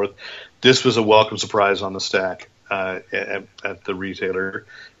and so forth. This was a welcome surprise on the stack at the retailer.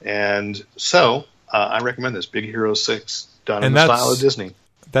 And so I recommend this, Big Hero 6, done in the style of Disney.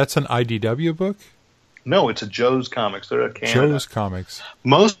 That's an IDW book? No, it's a Joe's Comics. They're a Canada. Joe's Comics.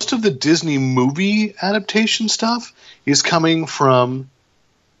 Most of the Disney movie adaptation stuff is coming from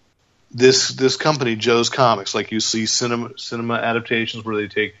this company, Joe's Comics. Like you see cinema adaptations where they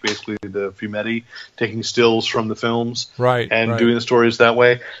take basically the Fumetti taking stills from the films, and doing the stories that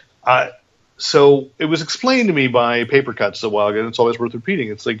way. So it was explained to me by Paper Cuts a while ago, and it's always worth repeating.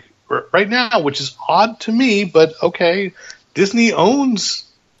 It's like right now, which is odd to me, but okay, Disney owns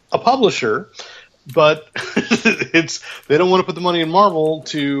a publisher, but they don't want to put the money in Marvel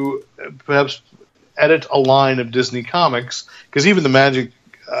to perhaps edit a line of Disney comics, because even the Magic,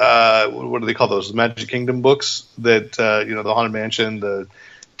 what do they call those? The Magic Kingdom books that the Haunted Mansion, the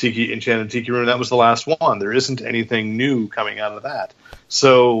Enchanted Tiki Room, that was the last one. There isn't anything new coming out of that.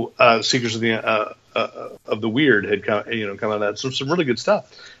 So Seekers of the Weird had come out of that. Some really good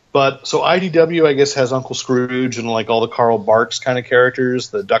stuff. But so IDW, I guess, has Uncle Scrooge and like all the Karl Barks kind of characters,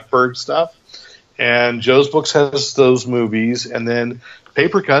 the Duckburg stuff. And Joe's Books has those movies, and then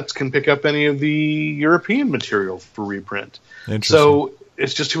Paper Cuts can pick up any of the European material for reprint. So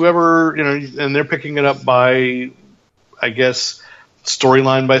it's just whoever, and they're picking it up by, I guess,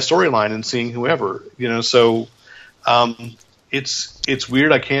 storyline by storyline and seeing whoever, so it's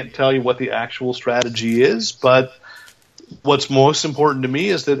weird. I can't tell you what the actual strategy is, but what's most important to me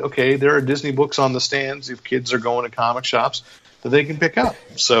is that, okay, there are Disney books on the stands if kids are going to comic shops that they can pick up.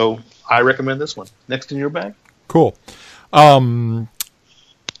 So I recommend this one. Next in your bag? Cool.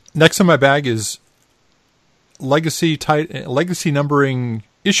 Next in my bag is Legacy numbering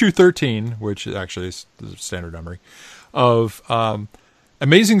issue 13, which actually is the standard numbering, of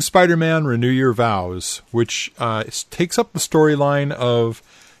Amazing Spider-Man Renew Your Vows, which takes up the storyline of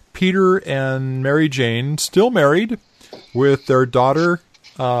Peter and Mary Jane, still married, with their daughter,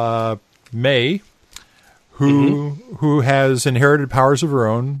 May, who has inherited powers of her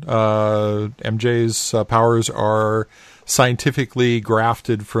own. MJ's powers are scientifically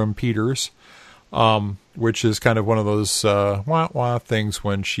grafted from Peter's, which is kind of one of those wah-wah things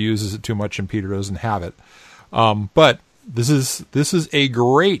when she uses it too much and Peter doesn't have it. But this is a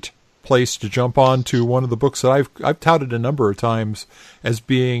great place to jump on to one of the books that I've touted a number of times as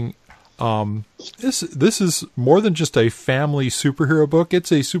being this is more than just a family superhero book.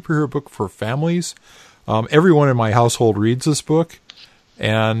 It's a superhero book for families. Everyone in my household reads this book,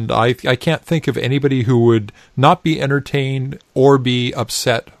 and I can't think of anybody who would not be entertained or be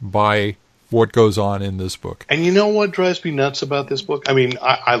upset by what goes on in this book. And you know what drives me nuts about this book? I mean,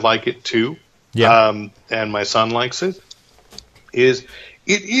 I like it too. Yeah. And my son likes it. It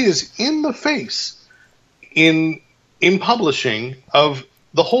is in the face in publishing of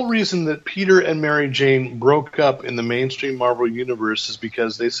the whole reason that Peter and Mary Jane broke up in the mainstream Marvel universe is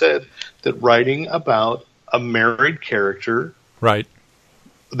because they said that writing about a married character, right,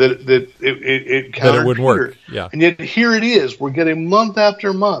 that it wouldn't work. Yeah. And yet here it is. We're getting month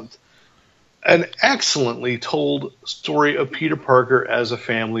after month an excellently told story of Peter Parker as a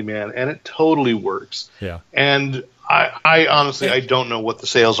family man, and it totally works. Yeah. And I honestly, I don't know what the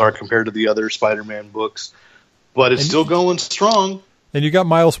sales are compared to the other Spider-Man books, but it's still going strong. And you got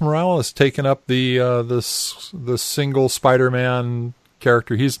Miles Morales taking up the single Spider-Man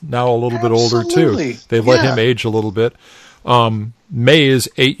character. He's now a little bit older too. They've let him age a little bit. May is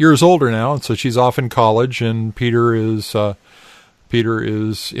 8 years older now, and so she's off in college, and Peter is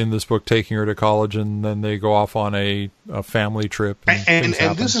in this book taking her to college, and then they go off on a family trip. And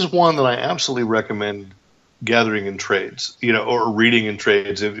this is one that I absolutely recommend gathering in trades, or reading in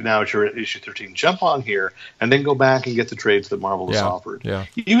trades. If now you're at issue 13, jump on here and then go back and get the trades that Marvel has offered. Yeah.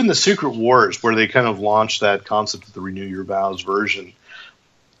 Even the Secret Wars, where they kind of launched that concept of the Renew Your Vows version,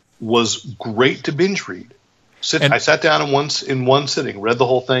 was great to binge read. I sat down in one sitting, read the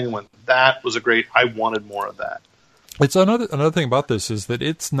whole thing, and went, that was I wanted more of that. It's another thing about this is that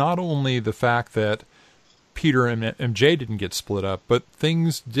it's not only the fact that Peter and MJ didn't get split up, but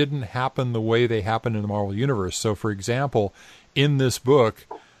things didn't happen the way they happened in the Marvel Universe. So, for example, in this book,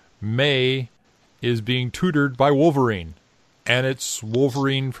 May is being tutored by Wolverine, and it's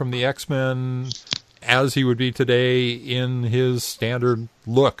Wolverine from the X-Men as he would be today in his standard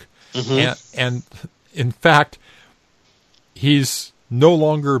look. And in fact, he's no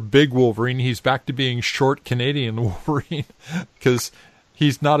longer big Wolverine. He's back to being short Canadian Wolverine because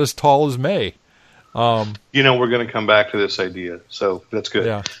he's not as tall as May. We're going to come back to this idea, so that's good.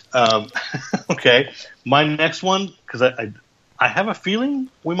 Yeah. Okay. My next one, because I have a feeling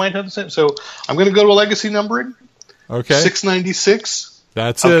we might have the same. So I'm going to go to a legacy numbering. Okay. 696.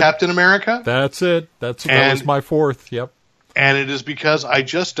 That's of it. Captain America. That's it. That was my fourth. Yep. And it is because I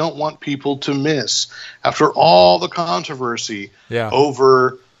just don't want people to miss, after all the controversy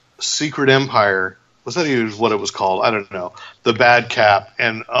over Secret Empire. Was that even what it was called? I don't know. The bad cap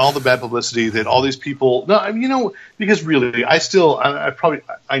and all the bad publicity that all these people. No, because really,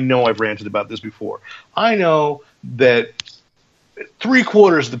 I know I've ranted about this before. I know that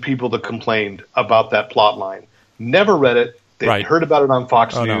 3/4 of the people that complained about that plot line never read it. They heard about it on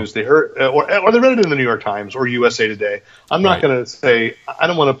Fox News. No. They heard, or they read it in the New York Times or USA Today. I'm not going to say. I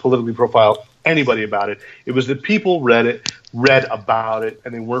don't want to politically profile anybody about it. It was that people read about it,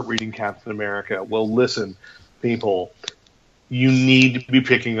 and they weren't reading Captain America. Well, listen, people, you need to be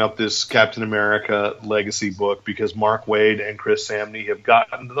picking up this Captain America legacy book because Mark Waid and Chris Samney have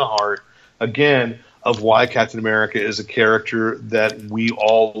gotten to the heart, again, of why Captain America is a character that we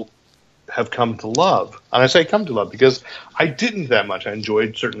all have come to love. And I say come to love because I didn't that much. I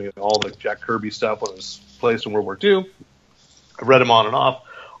enjoyed certainly all the Jack Kirby stuff when it was placed in World War II. I read him on and off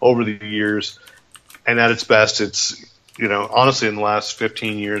over the years, and at its best, it's honestly, in the last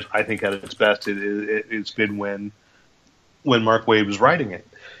 15 years, I think at its best, it's been when Mark Waid was writing it.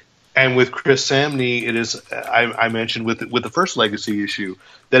 And with Chris Samney, it is. I mentioned with the first Legacy issue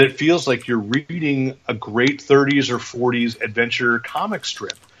that it feels like you're reading a great 30s or 40s adventure comic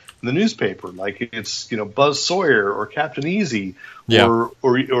strip in the newspaper, like it's Buzz Sawyer or Captain Easy or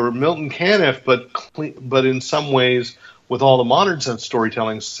Milton Caniff, but in some ways with all the modern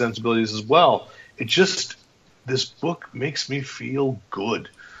storytelling sensibilities as well. This book makes me feel good.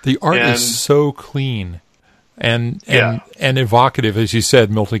 The art is so clean. And evocative, as you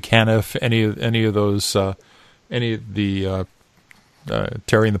said, Milton Caniff, any of those, any of the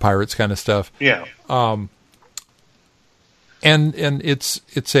Terry and the Pirates kind of stuff. Yeah. And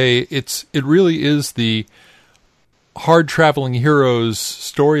it really is the hard traveling heroes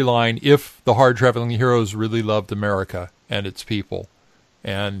storyline. If the hard traveling heroes really loved America and its people,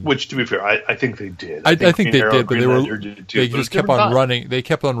 and which, to be fair, I think they did. I think they did, but they just kept on running. They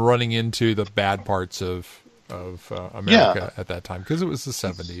kept on running into the bad parts of America at that time because it was the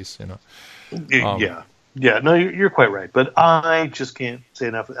 70s, No, you're quite right. But I just can't say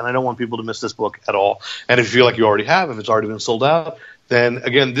enough, and I don't want people to miss this book at all. And if you feel like you already have, if it's already been sold out, then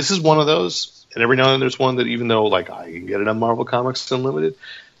again, this is one of those. And every now and then there's one that, even though like I can get it on Marvel Comics Unlimited,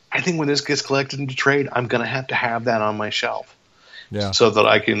 I think when this gets collected into trade, I'm going to have that on my shelf, so that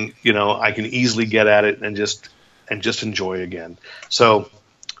I can easily get at it and just enjoy again. So,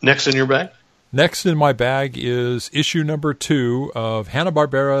 next in your bag. Next in my bag is issue number 2 of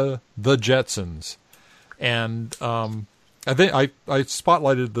Hanna-Barbera The Jetsons. And I think I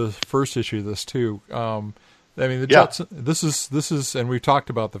spotlighted the first issue of this too. Jetsons, this is, and we've talked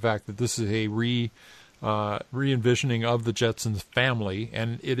about the fact that this is a re-envisioning of the Jetsons family,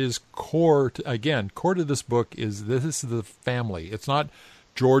 and it is core to this book is this is the family. It's not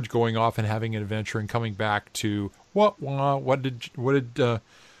George going off and having an adventure and coming back to what did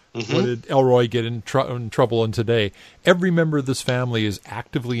Elroy get in trouble in today? Every member of this family is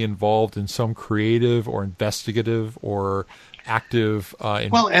actively involved in some creative or investigative or active.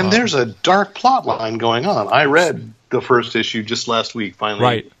 And there's a dark plot line going on. I read the first issue just last week.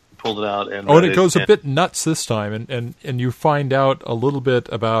 Finally, pulled it out, and it goes a bit nuts this time, and you find out a little bit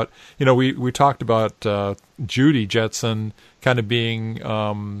about. We talked about Judy Jetson kind of being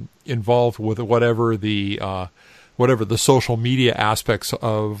involved with whatever the social media aspects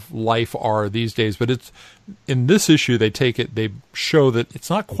of life are these days. But it's in this issue, they show that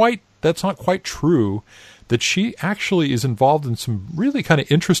that's not quite true, that she actually is involved in some really kind of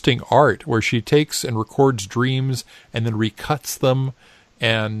interesting art where she takes and records dreams and then recuts them.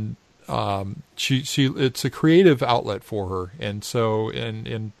 And she it's a creative outlet for her. And so,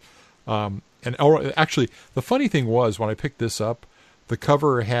 and Elroy, actually, the funny thing was when I picked this up, the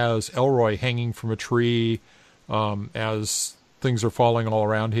cover has Elroy hanging from a tree, as things are falling all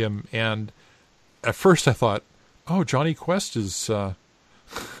around him. And at first I thought, Johnny Quest is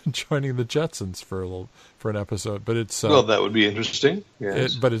joining the Jetsons for an episode, but it's that would be interesting.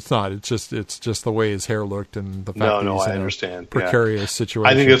 Yes. But it's not. It's just the way his hair looked and the fact that he's in understand. A precarious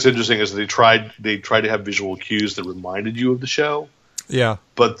situation. I think it's interesting is they tried to have visual cues that reminded you of the show. Yeah,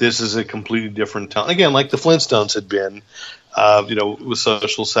 but this is a completely different tone. Again, like the Flintstones had been, with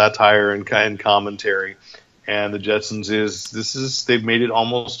social satire and commentary. And the Jetsons they've made it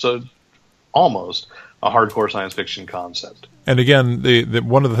almost a hardcore science fiction concept. And again, the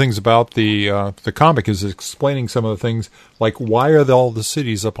one of the things about the comic is explaining some of the things, like why are all the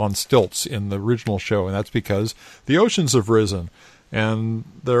cities up on stilts in the original show, and that's because the oceans have risen, and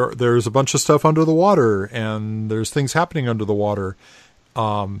there's a bunch of stuff under the water, and there's things happening under the water,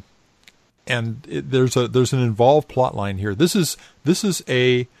 and there's an involved plot line here. This is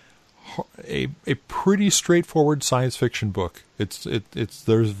a pretty straightforward science fiction book. It's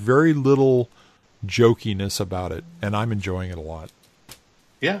there's very little jokiness about it, and I'm enjoying it a lot.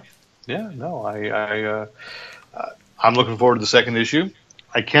 I'm looking forward to the second issue.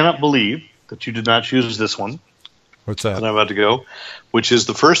 I cannot believe that you did not choose this one. What's that? And I'm about to go, which is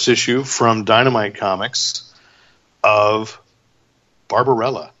the first issue from Dynamite Comics of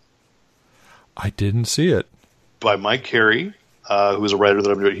Barbarella. I didn't see it. By Mike Carey, who is a writer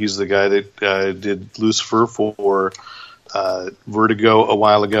that I'm doing. He's the guy that did Lucifer for Vertigo a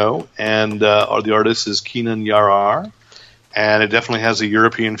while ago, and the artist is Keenan Yarar, and it definitely has a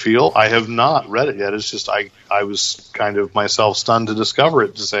European feel. I have not read it yet. It's just I was kind of myself stunned to discover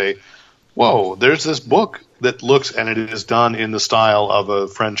it, to say, whoa, there's this book that looks, and it is done in the style of a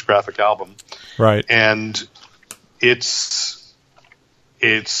French graphic album. Right. And it's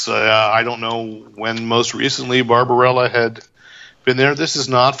I don't know when most recently Barbarella had been there. This is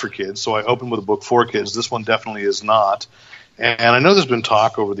not for kids, so I opened with a book for kids. This one definitely is not. And I know there's been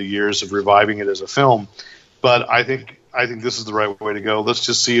talk over the years of reviving it as a film, but I think this is the right way to go. Let's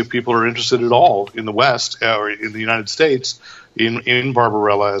just see if people are interested at all in the West or in the United States in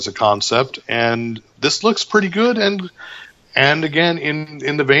Barbarella as a concept. And this looks pretty good, and again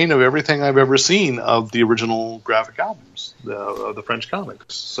in the vein of everything I've ever seen of the original graphic albums of the French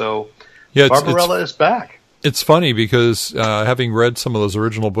comics. So yeah, Barbarella is back. It's funny because having read some of those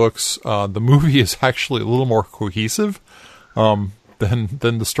original books, the movie is actually a little more cohesive than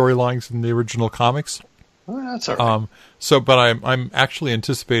the storylines in the original comics. Well, that's all right. But I'm actually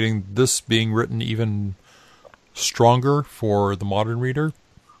anticipating this being written even stronger for the modern reader.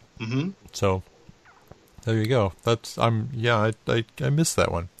 Mm-hmm. So there you go. I missed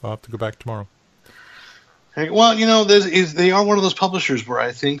that one. I'll have to go back tomorrow. Well, they are one of those publishers where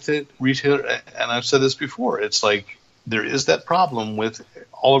I think that retail, and I've said this before, it's like there is that problem with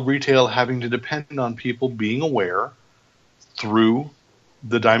all of retail having to depend on people being aware through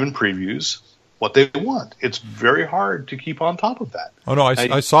the Diamond previews what they want. It's very hard to keep on top of that. Oh, no,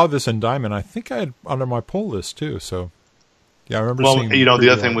 I saw this in Diamond. I think I had under my pull list, too. So, yeah, I remember seeing the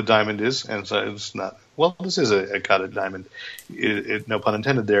other thing with Diamond is, and so it's not, well, this is a cut at Diamond, no pun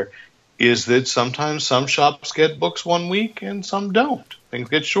intended there, is that sometimes some shops get books one week and some don't. Things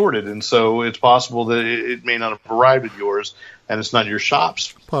get shorted, and so it's possible that it may not have arrived at yours, and it's not your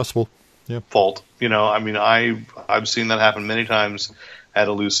shop's fault. I've seen that happen many times at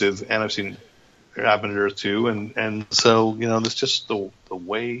Elusive, and I've seen it happen at Earth too, and so that's just the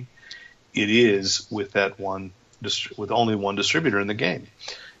way it is with that one with only one distributor in the game.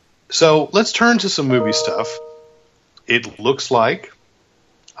 So let's turn to some movie stuff. It looks like.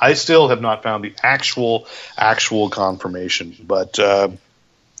 I still have not found the actual confirmation, but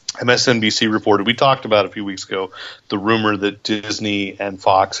MSNBC reported, we talked about a few weeks ago, the rumor that Disney and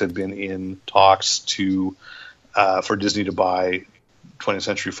Fox had been in talks for Disney to buy 20th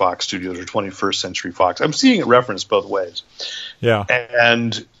Century Fox Studios or 21st Century Fox. I'm seeing it referenced both ways. Yeah.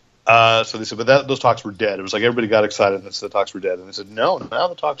 And so they said, but those talks were dead. It was like everybody got excited and said the talks were dead. And they said, no, now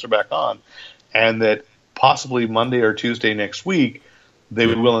the talks are back on. And that possibly Monday or Tuesday next week, they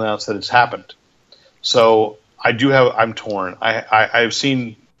will announce that it's happened. So I'm torn. I've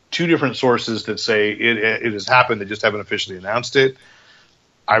seen two different sources that say it has happened. They just haven't officially announced it.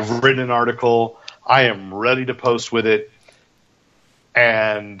 I've written an article. I am ready to post with it.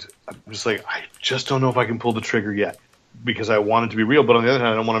 And I'm just like, I just don't know if I can pull the trigger yet because I want it to be real. But on the other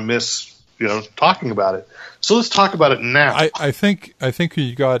hand, I don't want to miss, talking about it. So let's talk about it now. I think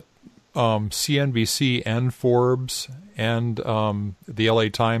you got CNBC and Forbes and the LA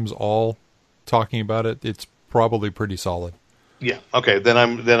Times all talking about it. It's probably pretty solid. Yeah. Okay. Then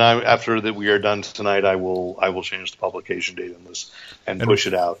I'm after that we are done tonight. I will change the publication date on this and push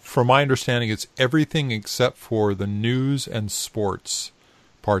it out. From my understanding, it's everything except for the news and sports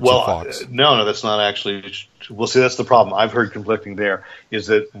parts of Fox. No, that's not actually. Well, see, that's the problem. I've heard conflicting there. Is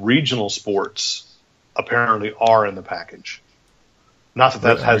that regional sports apparently are in the package. Not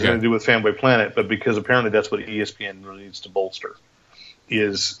that has anything to do with Fanboy Planet, but because apparently that's what ESPN really needs to bolster.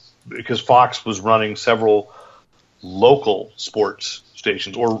 Is because Fox was running several local sports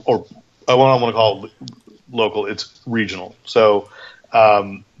stations, or I don't want to call it local, it's regional. So,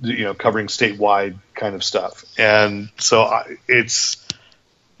 covering statewide kind of stuff. And so it's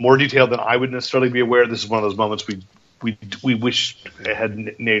more detailed than I would necessarily be aware. This is one of those moments we wish I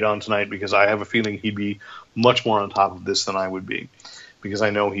had Nate on tonight because I have a feeling he'd be much more on top of this than I would be because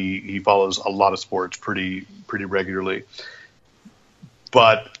I know he follows a lot of sports pretty regularly.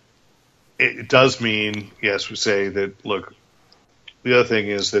 But it does mean, yes, we say that, look, the other thing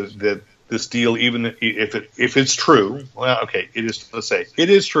is that this deal, even if it's true, well, okay, it is, let's say, it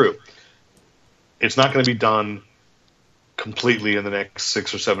is true. It's not going to be done completely in the next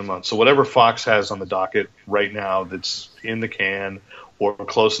 6 or 7 months. So whatever Fox has on the docket right now that's in the can or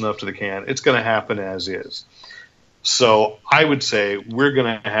close enough to the can, it's going to happen as is. So I would say we're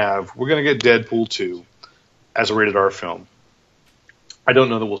going to get Deadpool 2 as a rated R film. I don't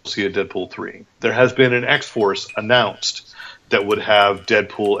know that we'll see a Deadpool 3. There has been an X-Force announced that would have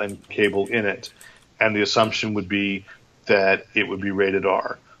Deadpool and Cable in it, and the assumption would be that it would be rated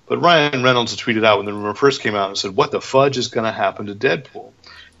R. But Ryan Reynolds tweeted out when the rumor first came out and said, what the fudge is going to happen to Deadpool?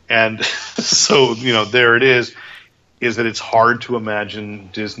 And so, there it is that it's hard to imagine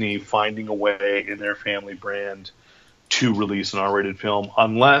Disney finding a way in their family brand to release an R-rated film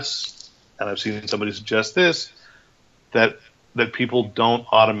unless, and I've seen somebody suggest this, that people don't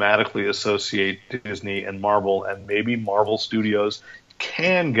automatically associate Disney and Marvel, and maybe Marvel Studios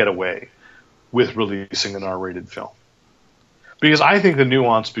can get away with releasing an R-rated film. Because I think the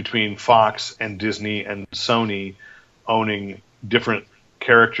nuance between Fox and Disney and Sony owning different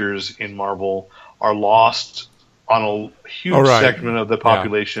characters in Marvel are lost on a huge segment of the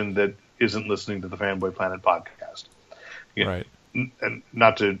population that isn't listening to the Fanboy Planet podcast. Right. And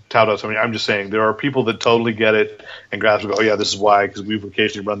not to tout out something, I'm just saying there are people that totally get it and grasp and go, oh yeah, this is why, because we've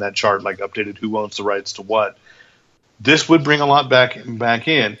occasionally run that chart, like updated who owns the rights to what. This would bring a lot back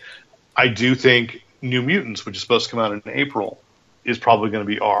in. I do think New Mutants, which is supposed to come out in April, is probably going to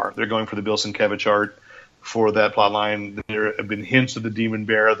be R. They're going for the Bill Sienkiewicz art for that plot line. There have been hints of the Demon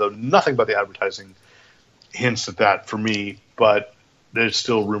Bear, though nothing but the advertising hints at that for me, but there's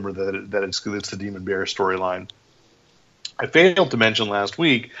still rumor that it's the Demon Bear storyline. I failed to mention last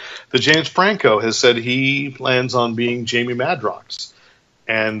week that James Franco has said he plans on being Jamie Madrox,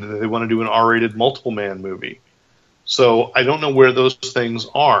 and they want to do an R-rated multiple man movie. So I don't know where those things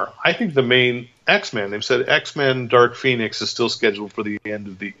are. I think the main X-Men, they've said X-Men Dark Phoenix is still scheduled for the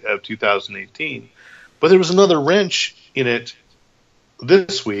end of 2018. But there was another wrench in it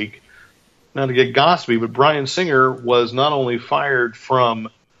this week. Not to get gossipy, but Bryan Singer was not only fired from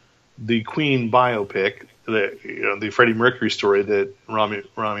the Queen biopic, the Freddie Mercury story that Rami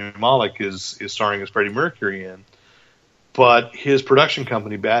Malek is starring as Freddie Mercury in, but his production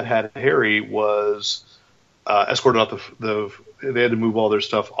company, Bad Hat Harry, was escorted out they had to move all their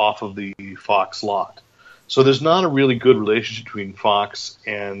stuff off of the Fox lot. So there's not a really good relationship between Fox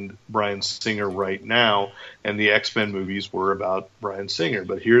and Bryan Singer right now, and the X-Men movies were about Bryan Singer.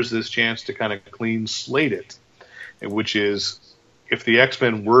 But here's this chance to kind of clean slate it, which is if the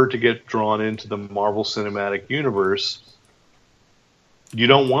X-Men were to get drawn into the Marvel Cinematic Universe, you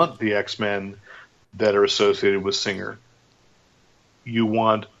don't want the X-Men that are associated with Singer. You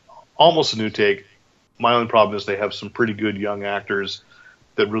want almost a new take. My only problem is they have some pretty good young actors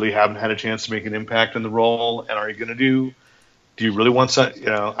that really haven't had a chance to make an impact in the role. And are you going to do you really want some,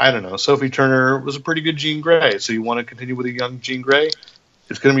 I don't know. Sophie Turner was a pretty good Jean Grey. So you want to continue with a young Jean Grey?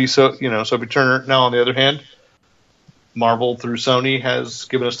 It's going to be Sophie Turner. Now, on the other hand, Marvel through Sony has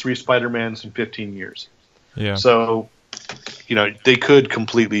given us 3 Spider-Mans in 15 years. Yeah. So, they could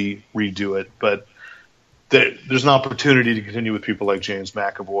completely redo it, but there's an opportunity to continue with people like James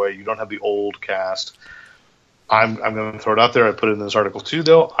McAvoy. You don't have the old cast. I'm going to throw it out there. I put it in this article too,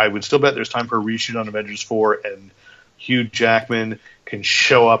 though. I would still bet there's time for a reshoot on Avengers 4, and Hugh Jackman can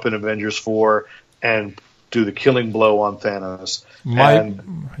show up in Avengers 4 and do the killing blow on Thanos. Maybe.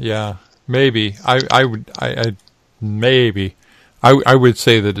 I would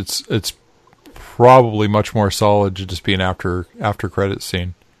say that it's probably much more solid to just be an after credits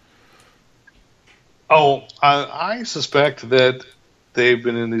scene. Oh, I suspect that they've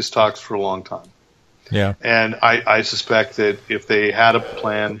been in these talks for a long time. Yeah. And I suspect that if they had a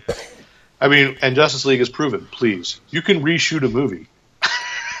plan, and Justice League has proven, please, you can reshoot a movie.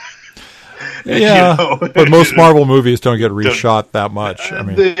 Yeah, but most Marvel movies don't get reshot that much.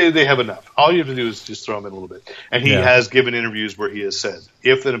 They have enough. All you have to do is just throw them in a little bit. And he has given interviews where he has said,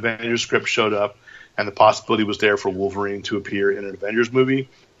 if an Avengers script showed up and the possibility was there for Wolverine to appear in an Avengers movie,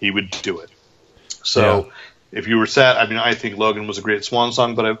 he would do it. So if you were sad, I think Logan was a great swan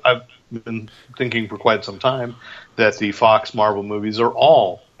song, but I've been thinking for quite some time that the Fox Marvel movies are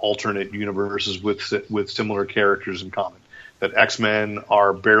all alternate universes with similar characters in common. That X-Men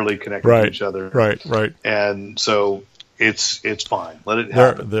are barely connected to each other. Right. And so it's fine. Let it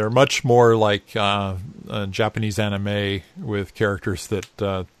happen. They're much more like Japanese anime with characters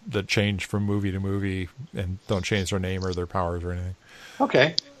that change from movie to movie and don't change their name or their powers or anything.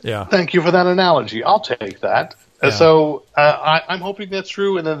 Okay. Yeah. Thank you for that analogy. I'll take that. Yeah. So I'm hoping that's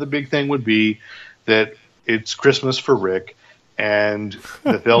true. And then the big thing would be that it's Christmas for Rick, and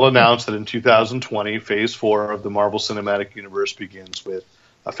that they'll announce that in 2020, Phase 4 of the Marvel Cinematic Universe begins with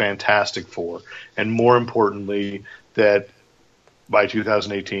a Fantastic Four. And more importantly, that by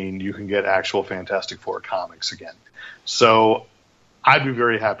 2018, you can get actual Fantastic Four comics again. So I'd be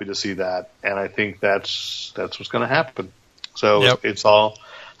very happy to see that, and I think that's what's going to happen. So It's all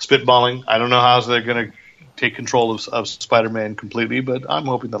spitballing. I don't know how they're going to take control of Spider-Man completely, but I'm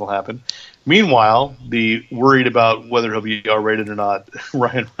hoping that'll happen. Meanwhile, the worried about whether he'll be R-rated or not,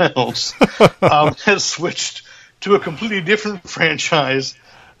 Ryan Reynolds has switched to a completely different franchise.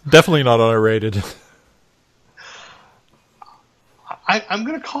 Definitely not R-rated. I'm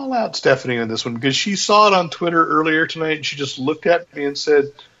going to call out Stephanie on this one because she saw it on Twitter earlier tonight, and she just looked at me and said,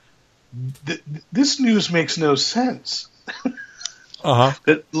 this news makes no sense.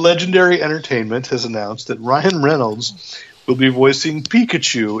 That Legendary Entertainment has announced that Ryan Reynolds will be voicing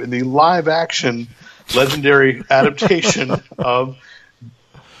Pikachu in the live-action Legendary adaptation of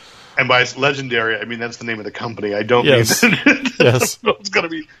And by legendary, I mean that's the name of the company. I don't Yes. mean that Yes. it's going to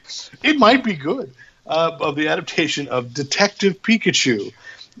be. It might be good. Of the adaptation of Detective Pikachu,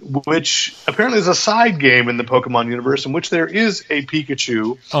 which apparently is a side game in the Pokemon universe in which there is a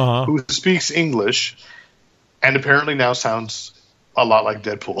Pikachu who speaks English and apparently now sounds a lot like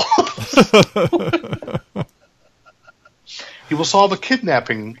Deadpool. He will solve a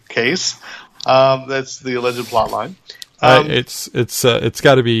kidnapping case. That's the alleged plotline. It's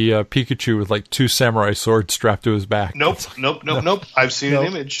got to be Pikachu with like 2 samurai swords strapped to his back. Nope. I've seen an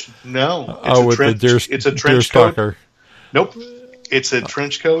image. No. With it's a trench Deerstalker. coat. Nope. It's a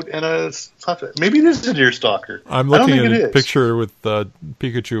trench coat and a... Maybe it is a Deerstalker. I'm looking at a picture with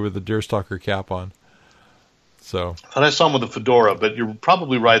Pikachu with the Deerstalker cap on. So. I thought I saw him with a fedora, but you're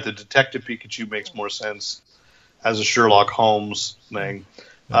probably right. The Detective Pikachu makes more sense as a Sherlock Holmes thing.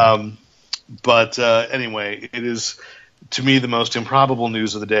 But anyway, it is... to me, the most improbable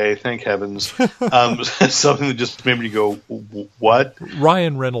news of the day. Thank heavens. Something that just made me go, what?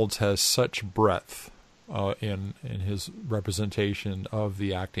 Ryan Reynolds has such breadth in his representation of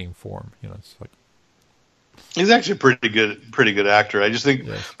the acting form. It's like he's actually a pretty good actor. I just think,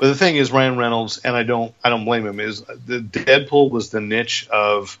 but the thing is, Ryan Reynolds, and I don't blame him. Is the Deadpool was the niche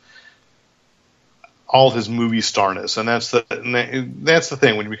of all of his movie starness, and that's the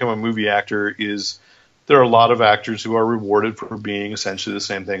thing when you become a movie actor is. There are a lot of actors who are rewarded for being essentially the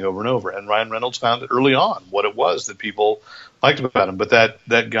same thing over and over. And Ryan Reynolds found it early on what it was that people liked about him. But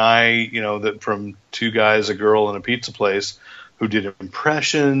that guy, that from Two Guys, a Girl, and a Pizza Place, who did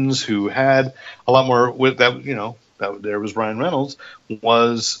impressions, who had a lot more with that, that there was Ryan Reynolds,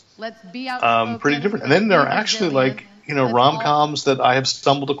 was pretty different. And then there are actually rom-coms that I have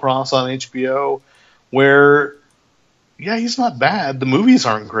stumbled across on HBO where, he's not bad. The movies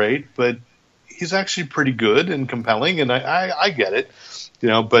aren't great, but he's actually pretty good and compelling, and I get it,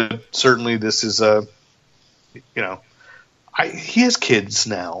 but certainly this is he has kids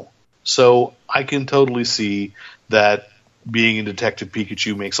now, so I can totally see that being in Detective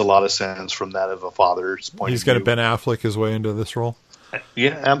Pikachu makes a lot of sense from that of a father's point of view. He's got to Ben Affleck his way into this role?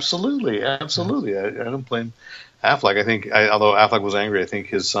 Yeah, absolutely. I don't blame Affleck. I think, although Affleck was angry, I think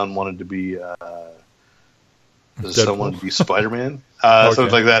his son wanted to be... Does someone be Spider-Man? Okay.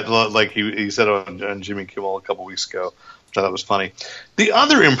 Something like that. Like he said on Jimmy Kimmel a couple weeks ago, which I thought was funny. The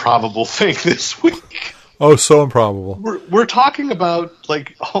other improbable thing this week. Oh, so improbable. We're talking about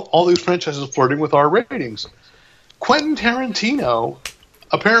all these franchises flirting with our ratings. Quentin Tarantino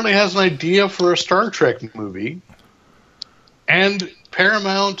apparently has an idea for a Star Trek movie, and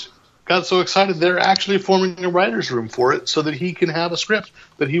Paramount got so excited they're actually forming a writer's room for it so that he can have a script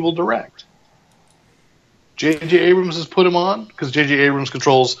that he will direct. J.J. Abrams has put him on because J.J. Abrams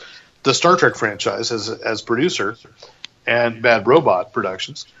controls the Star Trek franchise as producer and Bad Robot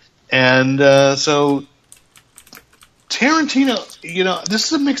Productions. And so Tarantino, this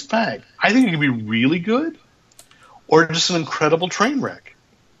is a mixed bag. I think it could be really good or just an incredible train wreck.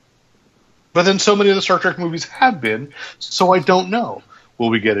 But then so many of the Star Trek movies have been, so I don't know. Will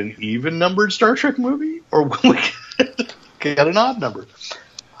we get an even-numbered Star Trek movie or will we get an odd number?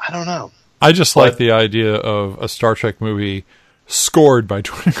 I don't know. I just like the idea of a Star Trek movie scored by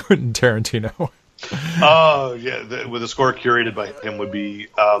Quentin Tarantino. Oh, yeah, with a score curated by him would be...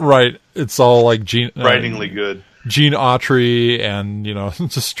 right, it's all like writingly good. Gene Autry and,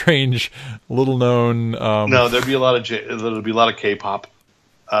 it's a strange, little-known... No, there'll be a lot of K-pop.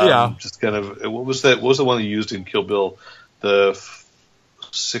 Just kind of... What was the one they used in Kill Bill? The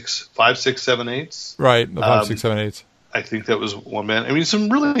 5, 6, 7, 8s? Right, the 5, 6, 7, 8s. I think that was one man. I mean, some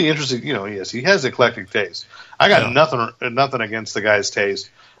really interesting. Yes, he has eclectic taste. I got nothing against the guy's taste.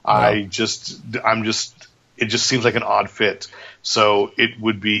 No. It just seems like an odd fit. So it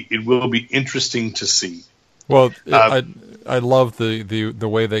will be interesting to see. Well, I love the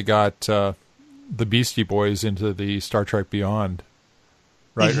way they got the Beastie Boys into the Star Trek Beyond.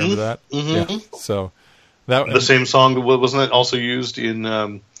 Right, remember that? Mm-hmm. Yeah. So that the same song wasn't it also used in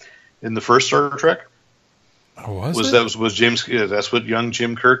the first Star Trek? Oh, was James? Yeah, that's what young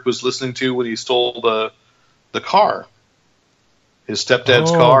Jim Kirk was listening to when he stole the car, his stepdad's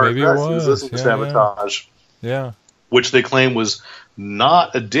car. Maybe it was. He was listening to Sabotage. Yeah, which they claim was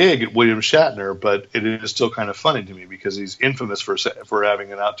not a dig at William Shatner, but it is still kind of funny to me because he's infamous for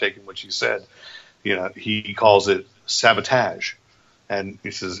having an outtake in which he said, he calls it sabotage, and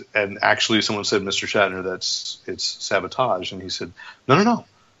he says, and actually someone said, Mr. Shatner, it's sabotage, and he said, no.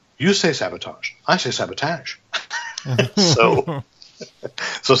 You say sabotage. I say sabotage. So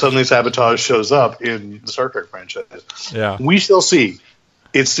suddenly sabotage shows up in the Star Trek franchise. Yeah. We shall see.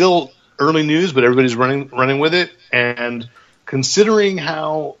 It's still early news, but everybody's running with it. And considering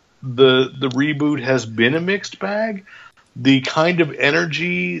how the reboot has been a mixed bag. The kind of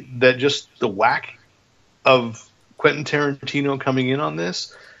energy that just the whack of Quentin Tarantino coming in on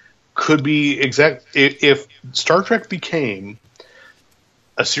this could be exact. If Star Trek became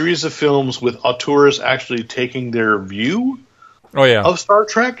a series of films with auteurs actually taking their view of Star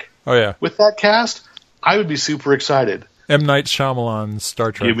Trek with that cast, I would be super excited. M. Night Shyamalan's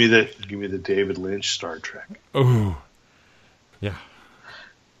Star Trek. Give me the David Lynch Star Trek. Ooh. Yeah.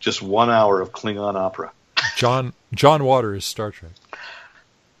 Just 1 hour of Klingon opera. John Waters Star Trek.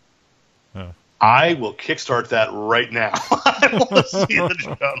 Oh. I will kickstart that right now. I want to see the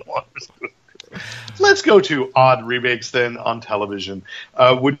John Waters movie. Let's go to odd remakes then on television,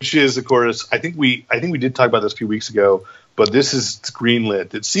 which is, of course, I think we did talk about this a few weeks ago, but this is greenlit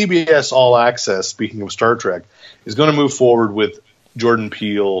that CBS All Access, speaking of Star Trek, is going to move forward with Jordan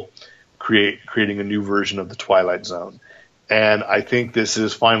Peele creating a new version of the Twilight Zone. And I think this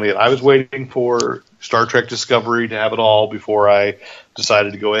is finally it. I was waiting for Star Trek Discovery to have it all before I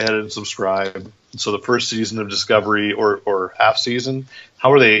decided to go ahead and subscribe. So the first season of Discovery or half season,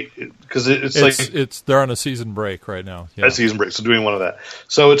 how are they? Because it's they're on a season break right now. Yeah. A season break, so doing one of that.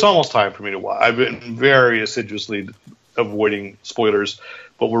 So it's almost time for me to watch. I've been very assiduously avoiding spoilers,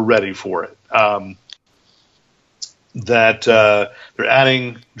 but we're ready for it. They're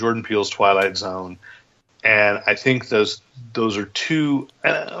adding Jordan Peele's Twilight Zone, and I think those are two.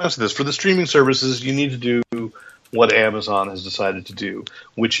 And I'll say this: for the streaming services, you need to do what Amazon has decided to do,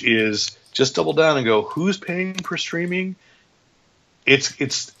 which is just double down and go, who's paying for streaming? It's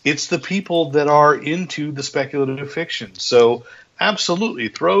the people that are into the speculative fiction. So absolutely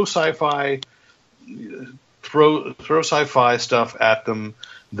throw sci-fi stuff at them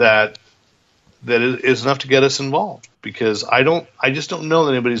that is enough to get us involved, because I just don't know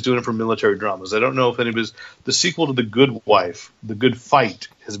that anybody's doing it for military dramas. I don't know if anybody's. The sequel to The Good Wife, The Good Fight,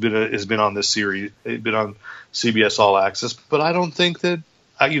 has been on this series. It's been on CBS All Access, but I don't think that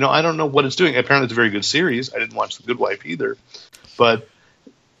I don't know what it's doing. Apparently, it's a very good series. I didn't watch The Good Wife either, but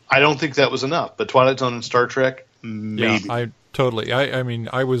I don't think that was enough. But Twilight Zone and Star Trek, maybe. Yeah, I mean,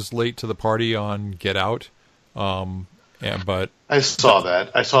 I was late to the party on Get Out. But I saw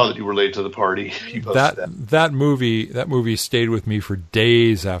that. I saw that you were late to the party. You posted that movie stayed with me for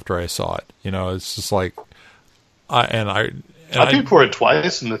days after I saw it. It's just like, I paid for it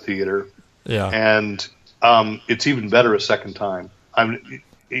twice in the theater. Yeah, and it's even better a second time.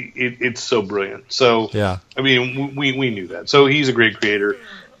 It's so brilliant. So yeah, I mean, we knew that. So he's a great creator,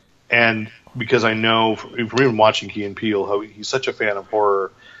 and because I know from even watching Key and Peele how he's such a fan of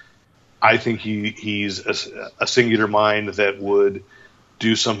horror. I think he's a singular mind that would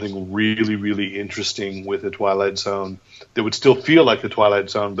do something really, really interesting with the Twilight Zone that would still feel like the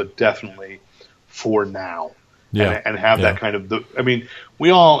Twilight Zone, but definitely for now. Yeah. And have that kind of we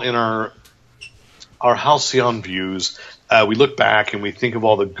all in our halcyon views, we look back and we think of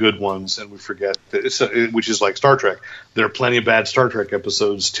all the good ones and we forget that which is like Star Trek. There are plenty of bad Star Trek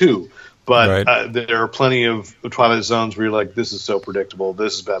episodes too. But right. There are plenty of Twilight Zones where you're like, this is so predictable,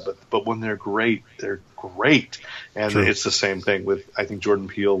 this is bad. But when they're great, they're great. And True. It's the same thing with, I think, Jordan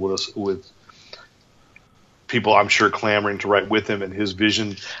Peele with people, I'm sure, clamoring to write with him and his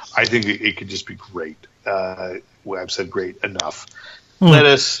vision. I think it could just be great. I've said great enough. Let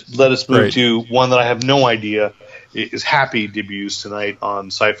us move to one that I have no idea. It is Happy debuts tonight on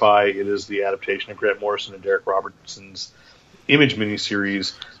Sci-Fi. It is the adaptation of Grant Morrison and Derek Robertson's Image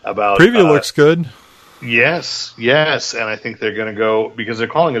miniseries about preview looks good. Yes, and I think they're going to go, because they're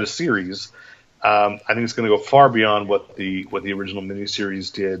calling it a series. I think it's going to go far beyond what the original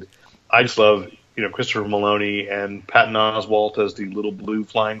miniseries did. I just love Christopher Maloney and Patton Oswalt as the little blue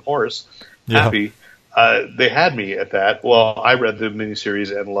flying horse. Yeah. Happy. They had me at that. Well, I read the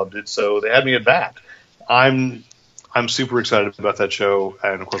miniseries and loved it, so they had me at that. I'm super excited about that show,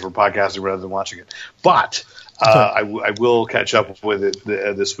 and of course we're podcasting rather than watching it. But I will catch up with it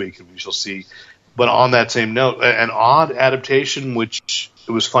this week, and we shall see. But on that same note, an odd adaptation, which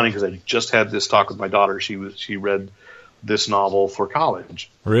it was funny because I just had this talk with my daughter. She read this novel for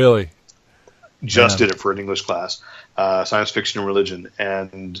college. Really? Just did it for an English class, science fiction and religion,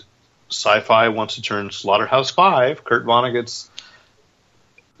 and Sci-Fi wants to turn Slaughterhouse-Five, Kurt Vonnegut's,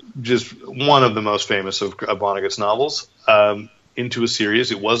 just one of the most famous of Vonnegut's novels, into a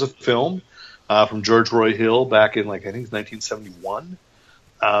series. It was a film. From George Roy Hill back in, I think it's 1971.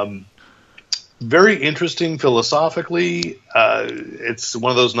 Very interesting philosophically. It's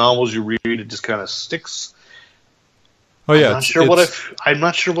one of those novels you read, it just kind of sticks. Oh yeah, I'm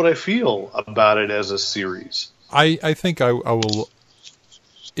not sure what I feel about it as a series. I think I will.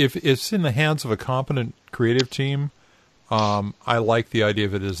 If it's in the hands of a competent creative team, I like the idea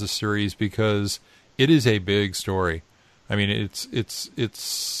of it as a series because it is a big story. I mean, it's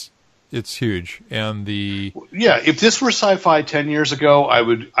huge, and if this were sci-fi 10 years ago, I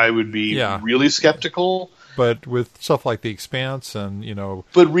would be really skeptical. But with stuff like The Expanse and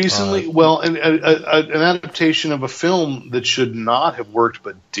but recently, an adaptation of a film that should not have worked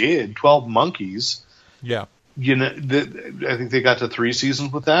but did, 12 Monkeys. Yeah, I think they got to 3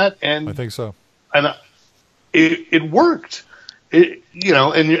 seasons with that, and I think so. And it worked. And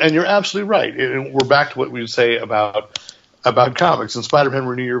you're absolutely right. We're back to what we would say about comics and Spider-Man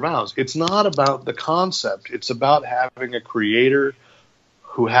Renew Your Vows. It's not about the concept. It's about having a creator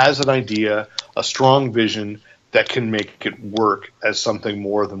who has an idea, a strong vision that can make it work as something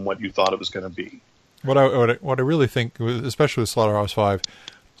more than what you thought it was going to be. What I really think, especially with Slaughterhouse-5,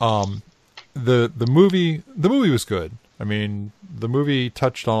 the movie was good. I mean, the movie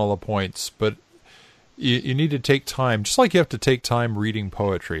touched on all the points, but you need to take time, just like you have to take time reading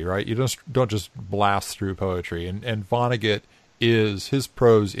poetry, right? You don't just blast through poetry. And Vonnegut his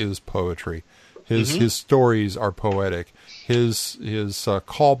prose is poetry. His stories are poetic. His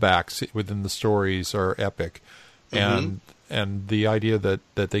callbacks within the stories are epic. And the idea that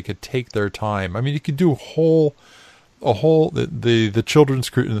they could take their time. I mean, you could do the children's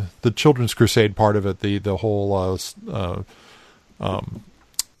crusade part of it, the whole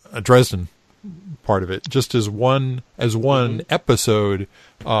Dresden part of it, just as one episode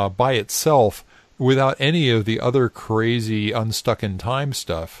by itself, without any of the other crazy unstuck in time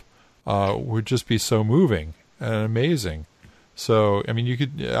stuff, would just be so moving and amazing. So I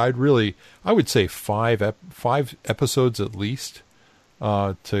mean, I would say five episodes at least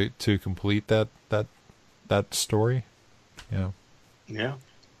to complete that story. Yeah.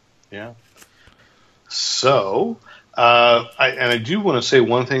 So. I do want to say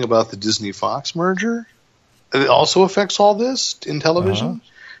one thing about the Disney-Fox merger. It also affects all this in television,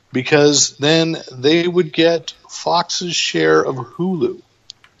 because then they would get Fox's share of Hulu.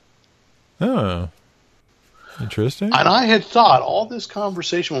 Oh, interesting. And I had thought all this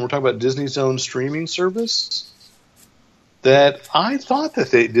conversation when we're talking about Disney's own streaming service, that I thought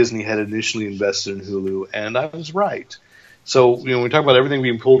that Disney had initially invested in Hulu, and I was right. So we talk about everything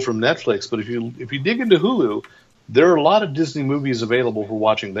being pulled from Netflix, but if you dig into Hulu, there are a lot of Disney movies available for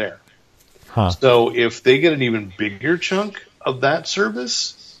watching there. So if they get an even bigger chunk of that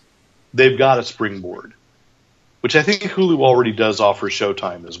service, they've got a springboard, which I think Hulu already does offer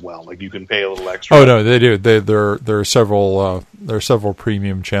Showtime as well. Like, you can pay a little extra. Oh no, they do. There are several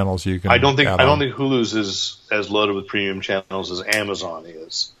premium channels you can. I don't think Hulu's is as loaded with premium channels as Amazon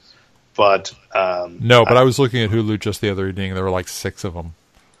is, but no. But I was looking at Hulu just the other evening. There were like 6 of them.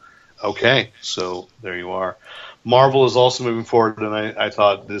 Okay, so there you are. Marvel is also moving forward, and I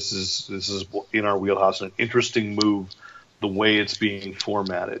thought this is in our wheelhouse, an interesting move, the way it's being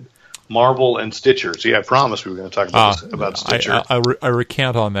formatted. Marvel and Stitcher. See, I promised we were going to talk about Stitcher. I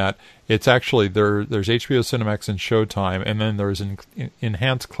recant on that. It's actually there's HBO Cinemax and Showtime, and then there's an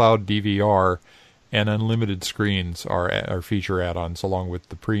enhanced cloud DVR and unlimited screens are feature add-ons, along with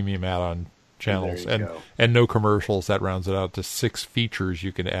the premium add-on channels, and no commercials. That rounds it out to 6 features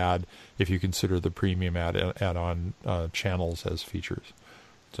you can add if you consider the premium add-on channels as features.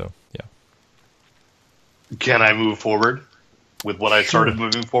 So yeah. Can I move forward with what I started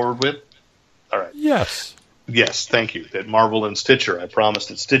moving forward with? All right. Yes, thank you. That Marvel and Stitcher, I promised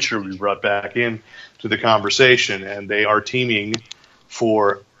that Stitcher would be brought back in to the conversation, and they are teaming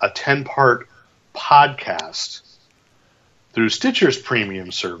for a 10-part podcast through Stitcher's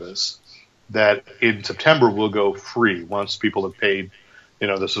premium service that in September will go free once people have paid.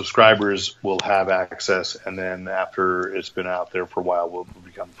 The subscribers will have access, and then after it's been out there for a while, will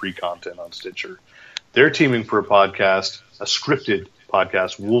become free content on Stitcher. They're teaming for a podcast, a scripted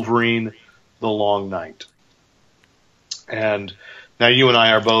podcast, Wolverine: The Long Night. And now you and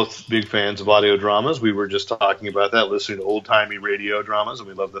I are both big fans of audio dramas. We were just talking about that, listening to old-timey radio dramas, and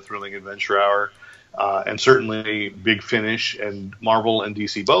we love the Thrilling Adventure Hour. And certainly Big Finish and Marvel and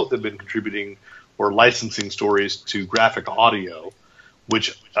DC both have been contributing or licensing stories to Graphic Audio, which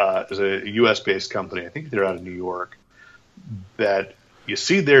is a U.S.-based company. I think they're out of New York. That you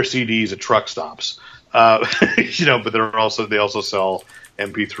see their CDs at truck stops, but they also sell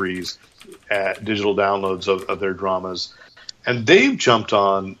MP3s, digital downloads of their dramas, and they've jumped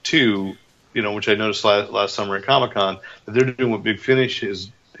on too. Which I noticed last summer at Comic-Con, that they're doing what Big Finish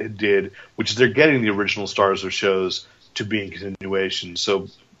did, which is they're getting the original stars of shows to be in continuation. So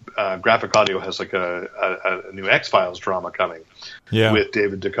Graphic Audio has like a new X-Files drama coming with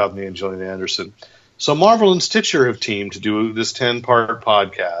David Duchovny and Gillian Anderson. So Marvel and Stitcher have teamed to do this 10-part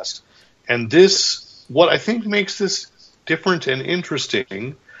podcast. And what I think makes this different and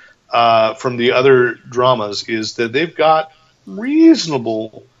interesting from the other dramas is that they've got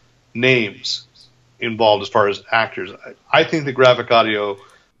reasonable names involved as far as actors. I think the graphic audio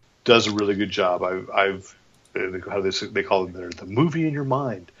does a really good job. I've how they call them the movie in your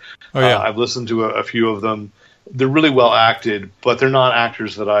mind. Oh, yeah. I've listened to a few of them. They're really well acted, but they're not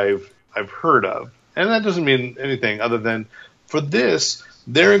actors that I've heard of, and that doesn't mean anything other than for this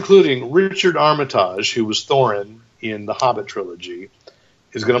they're including Richard Armitage, who was Thorin in the Hobbit trilogy,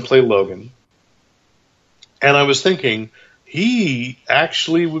 is going to play Logan, and I was thinking he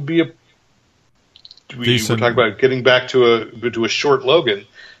actually would be a. We were talking about getting back to a short Logan.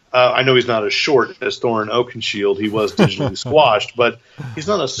 I know he's not as short as Thorin Oakenshield. He was digitally squashed, but he's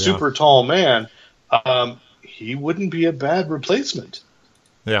not a super tall man. He wouldn't be a bad replacement.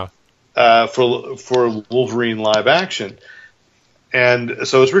 Yeah. For Wolverine live action. And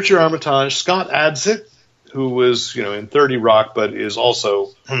so it's Richard Armitage, Scott Adsit, who was in 30 Rock, but is also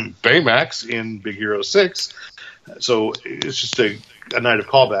Baymax in Big Hero 6. So it's just a night of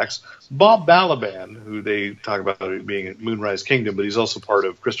callbacks. Bob Balaban, who they talk about being at Moonrise Kingdom, but he's also part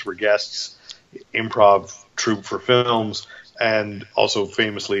of Christopher Guest's improv troupe for films, and also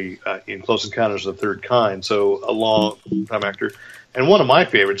famously in Close Encounters of the Third Kind, so a long-time actor. And one of my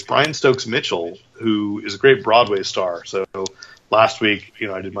favorites, Brian Stokes Mitchell, who is a great Broadway star. So last week,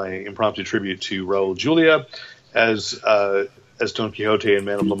 I did my impromptu tribute to Raul Julia as Don Quixote in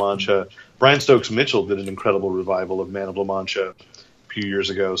Man of La Mancha. Brian Stokes Mitchell did an incredible revival of Man of La Mancha a few years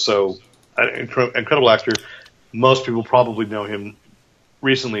ago. So, incredible actor. Most people probably know him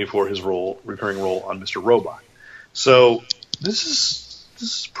recently for his recurring role on Mr. Robot. So, this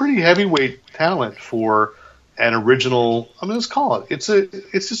is pretty heavyweight talent for an original. Let's call it. It's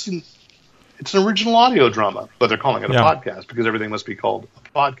an original audio drama, but they're calling it a podcast because everything must be called a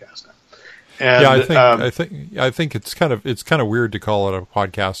podcast now. And, I think it's kind of weird to call it a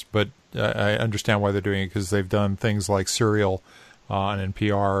podcast, but I understand why they're doing it because they've done things like Serial on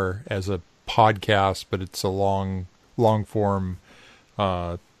NPR as a podcast, but it's a long form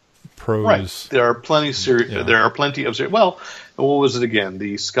prose. Right. There are plenty There are plenty of serial. Well, what was it again?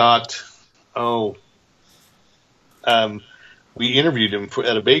 The Scott. We interviewed him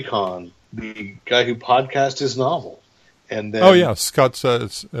at a Baycon. The guy who podcast his novel, and then Scott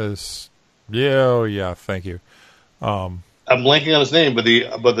says, thank you. I'm blanking on his name, but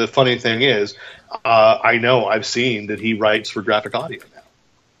the funny thing is, I've seen that he writes for graphic audio now.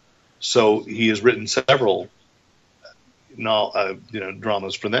 So he has written several,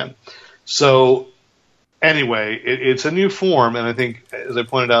 dramas for them. So anyway, it's a new form, and I think, as I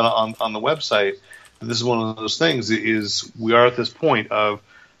pointed out on the website, this is one of those things. Is we are at this point of,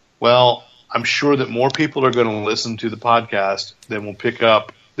 well, I'm sure that more people are going to listen to the podcast than would pick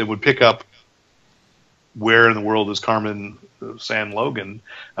up where in the world is Carmen San Logan,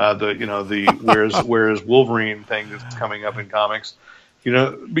 where's Wolverine thing that's coming up in comics,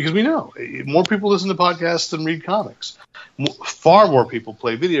 because we know more people listen to podcasts than read comics. Far more people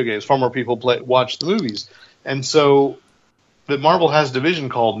play video games. Far more people watch the movies. And so that Marvel has a division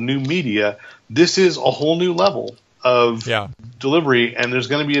called New Media. This is a whole new level of delivery, and there's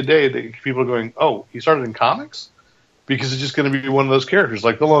going to be a day that people are going, oh, he started in comics? Because it's just going to be one of those characters,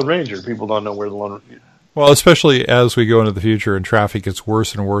 like the Lone Ranger. People don't know where the Lone Ranger. Well, especially as we go into the future and traffic gets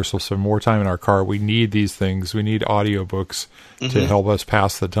worse and worse, we'll spend more time in our car. We need these things. We need audiobooks to help us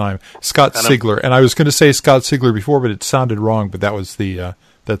pass the time. Scott Sigler, and I was going to say Scott Sigler before, but it sounded wrong. But that was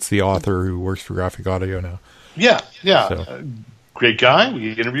that's the author who works for graphic audio now. Yeah. So. Great guy.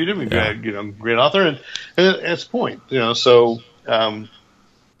 We interviewed him. Great author, and that's the point. So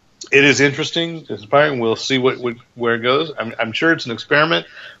it is interesting, it's inspiring. We'll see where it goes. I'm sure it's an experiment.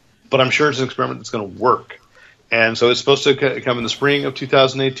 But I'm sure it's an experiment that's going to work. And so it's supposed to come in the spring of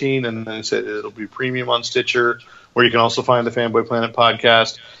 2018, and then it'll be premium on Stitcher, where you can also find the Fanboy Planet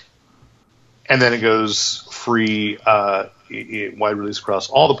podcast. And then it goes free, wide release across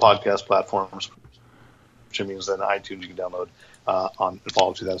all the podcast platforms, which means that iTunes you can download on the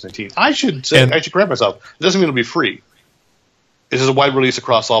fall of 2018. I should correct myself. It doesn't mean it'll be free. This is a wide release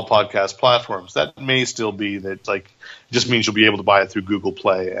across all podcast platforms. That may still be that, just means you'll be able to buy it through Google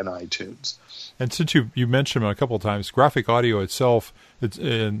Play and iTunes. And since you mentioned them a couple of times, graphic audio itself it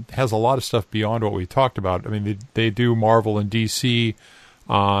has a lot of stuff beyond what we talked about. I mean, they do Marvel and DC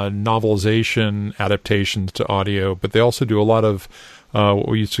novelization adaptations to audio, but they also do a lot of what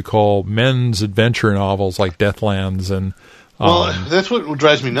we used to call men's adventure novels like Deathlands. And that's what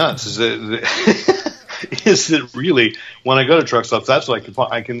drives me nuts. Is that really, when I go to truck stops, that's like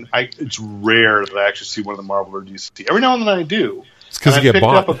it's rare that I actually see one of the Marvel or DC. Every now and then I do, It's because you get picked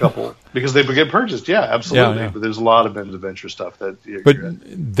bought. up a couple because they get purchased. Yeah, absolutely. Yeah. But there's a lot of Men's Adventure stuff that. But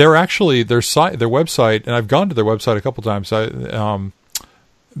they're actually their website, and I've gone to their website a couple times.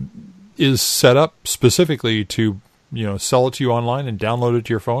 Is set up specifically to sell it to you online and download it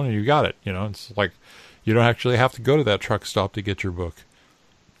to your phone, and you got it. It's like you don't actually have to go to that truck stop to get your book.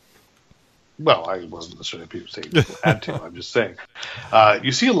 Well, I wasn't necessarily saying people had to. I'm just saying.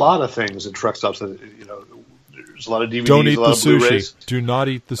 You see a lot of things at truck stops that there's a lot of DVDs. Don't eat a lot the of Blu-rays. sushi. Do not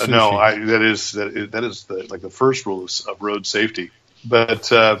eat the sushi. No, that is the first rule of road safety.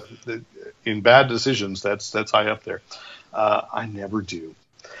 But in bad decisions, that's high up there. I never do.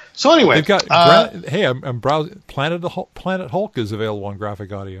 So anyway, they've got. Hey, I'm browsing. Planet Hulk is available on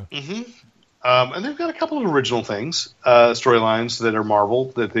graphic audio. Mm-hmm. And they've got a couple of original things, storylines that are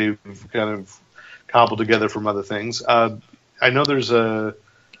Marvel that they've kind of cobbled together from other things. I know there was a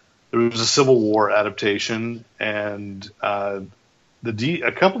Civil War adaptation, and a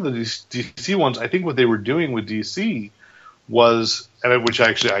couple of the DC ones. I think what they were doing with DC was, and which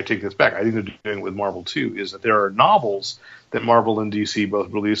actually I take this back. I think they're doing it with Marvel too. Is that there are novels that Marvel and DC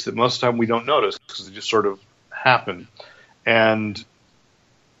both release that most of the time we don't notice because they just sort of happen. And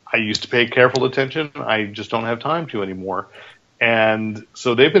I used to pay careful attention. I just don't have time to anymore. And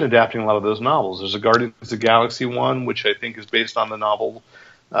so they've been adapting a lot of those novels. There's a Guardians of the Galaxy one, which I think is based on the novel,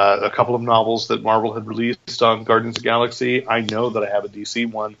 a couple of novels that Marvel had released on Guardians of the Galaxy. I know that I have a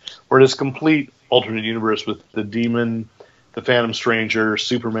DC one where it is complete alternate universe with the Demon, the Phantom Stranger,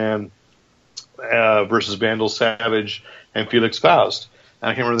 Superman versus Vandal Savage, and Felix Faust. And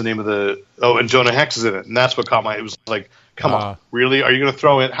I can't remember the name of and Jonah Hex is in it. And that's what caught it was like, come on, really? Are you going to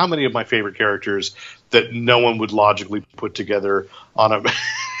throw in how many of my favorite characters that no one would logically put together on a,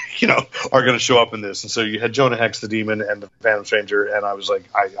 are going to show up in this? And so you had Jonah Hex, the Demon, and the Phantom Stranger, and I was like,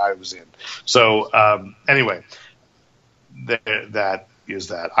 I was in. So anyway, that is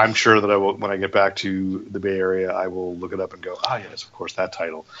that. I'm sure that I will, when I get back to the Bay Area, I will look it up and go, yes, of course, that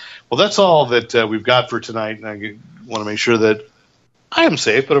title. Well, that's all that we've got for tonight, and I want to make sure that I am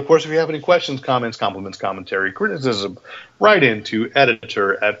safe, but of course, if you have any questions, comments, compliments, commentary, criticism, write into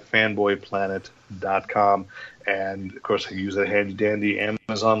editor@fanboyplanet.com. And of course, I use a handy dandy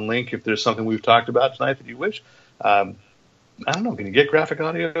Amazon link if there's something we've talked about tonight that you wish. I don't know. Can you get graphic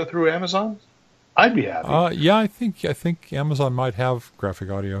audio through Amazon? I'd be happy. Yeah, I think Amazon might have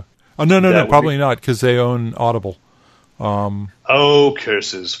graphic audio. Oh, no, probably not because they own Audible.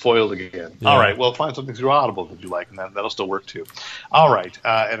 Curses. Foiled again. Yeah. All right. Well, find something through Audible that you like, and that'll still work too. All right.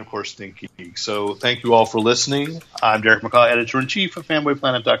 And of course, Think Geek. So thank you all for listening. I'm Derek McCaw, editor-in-chief of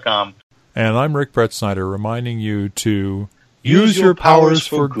fanboyplanet.com. And I'm Rick Brett Snyder, reminding you to use your powers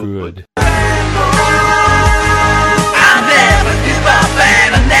for good. I'll never give up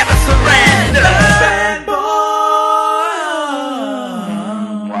and I'll never surrender.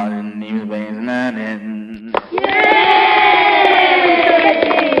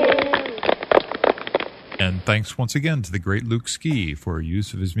 And thanks once again to the great Luke Ski for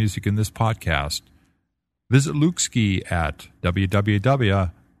use of his music in this podcast. Visit Luke Ski at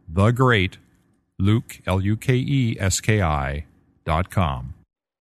www.thegreatlukeski.com.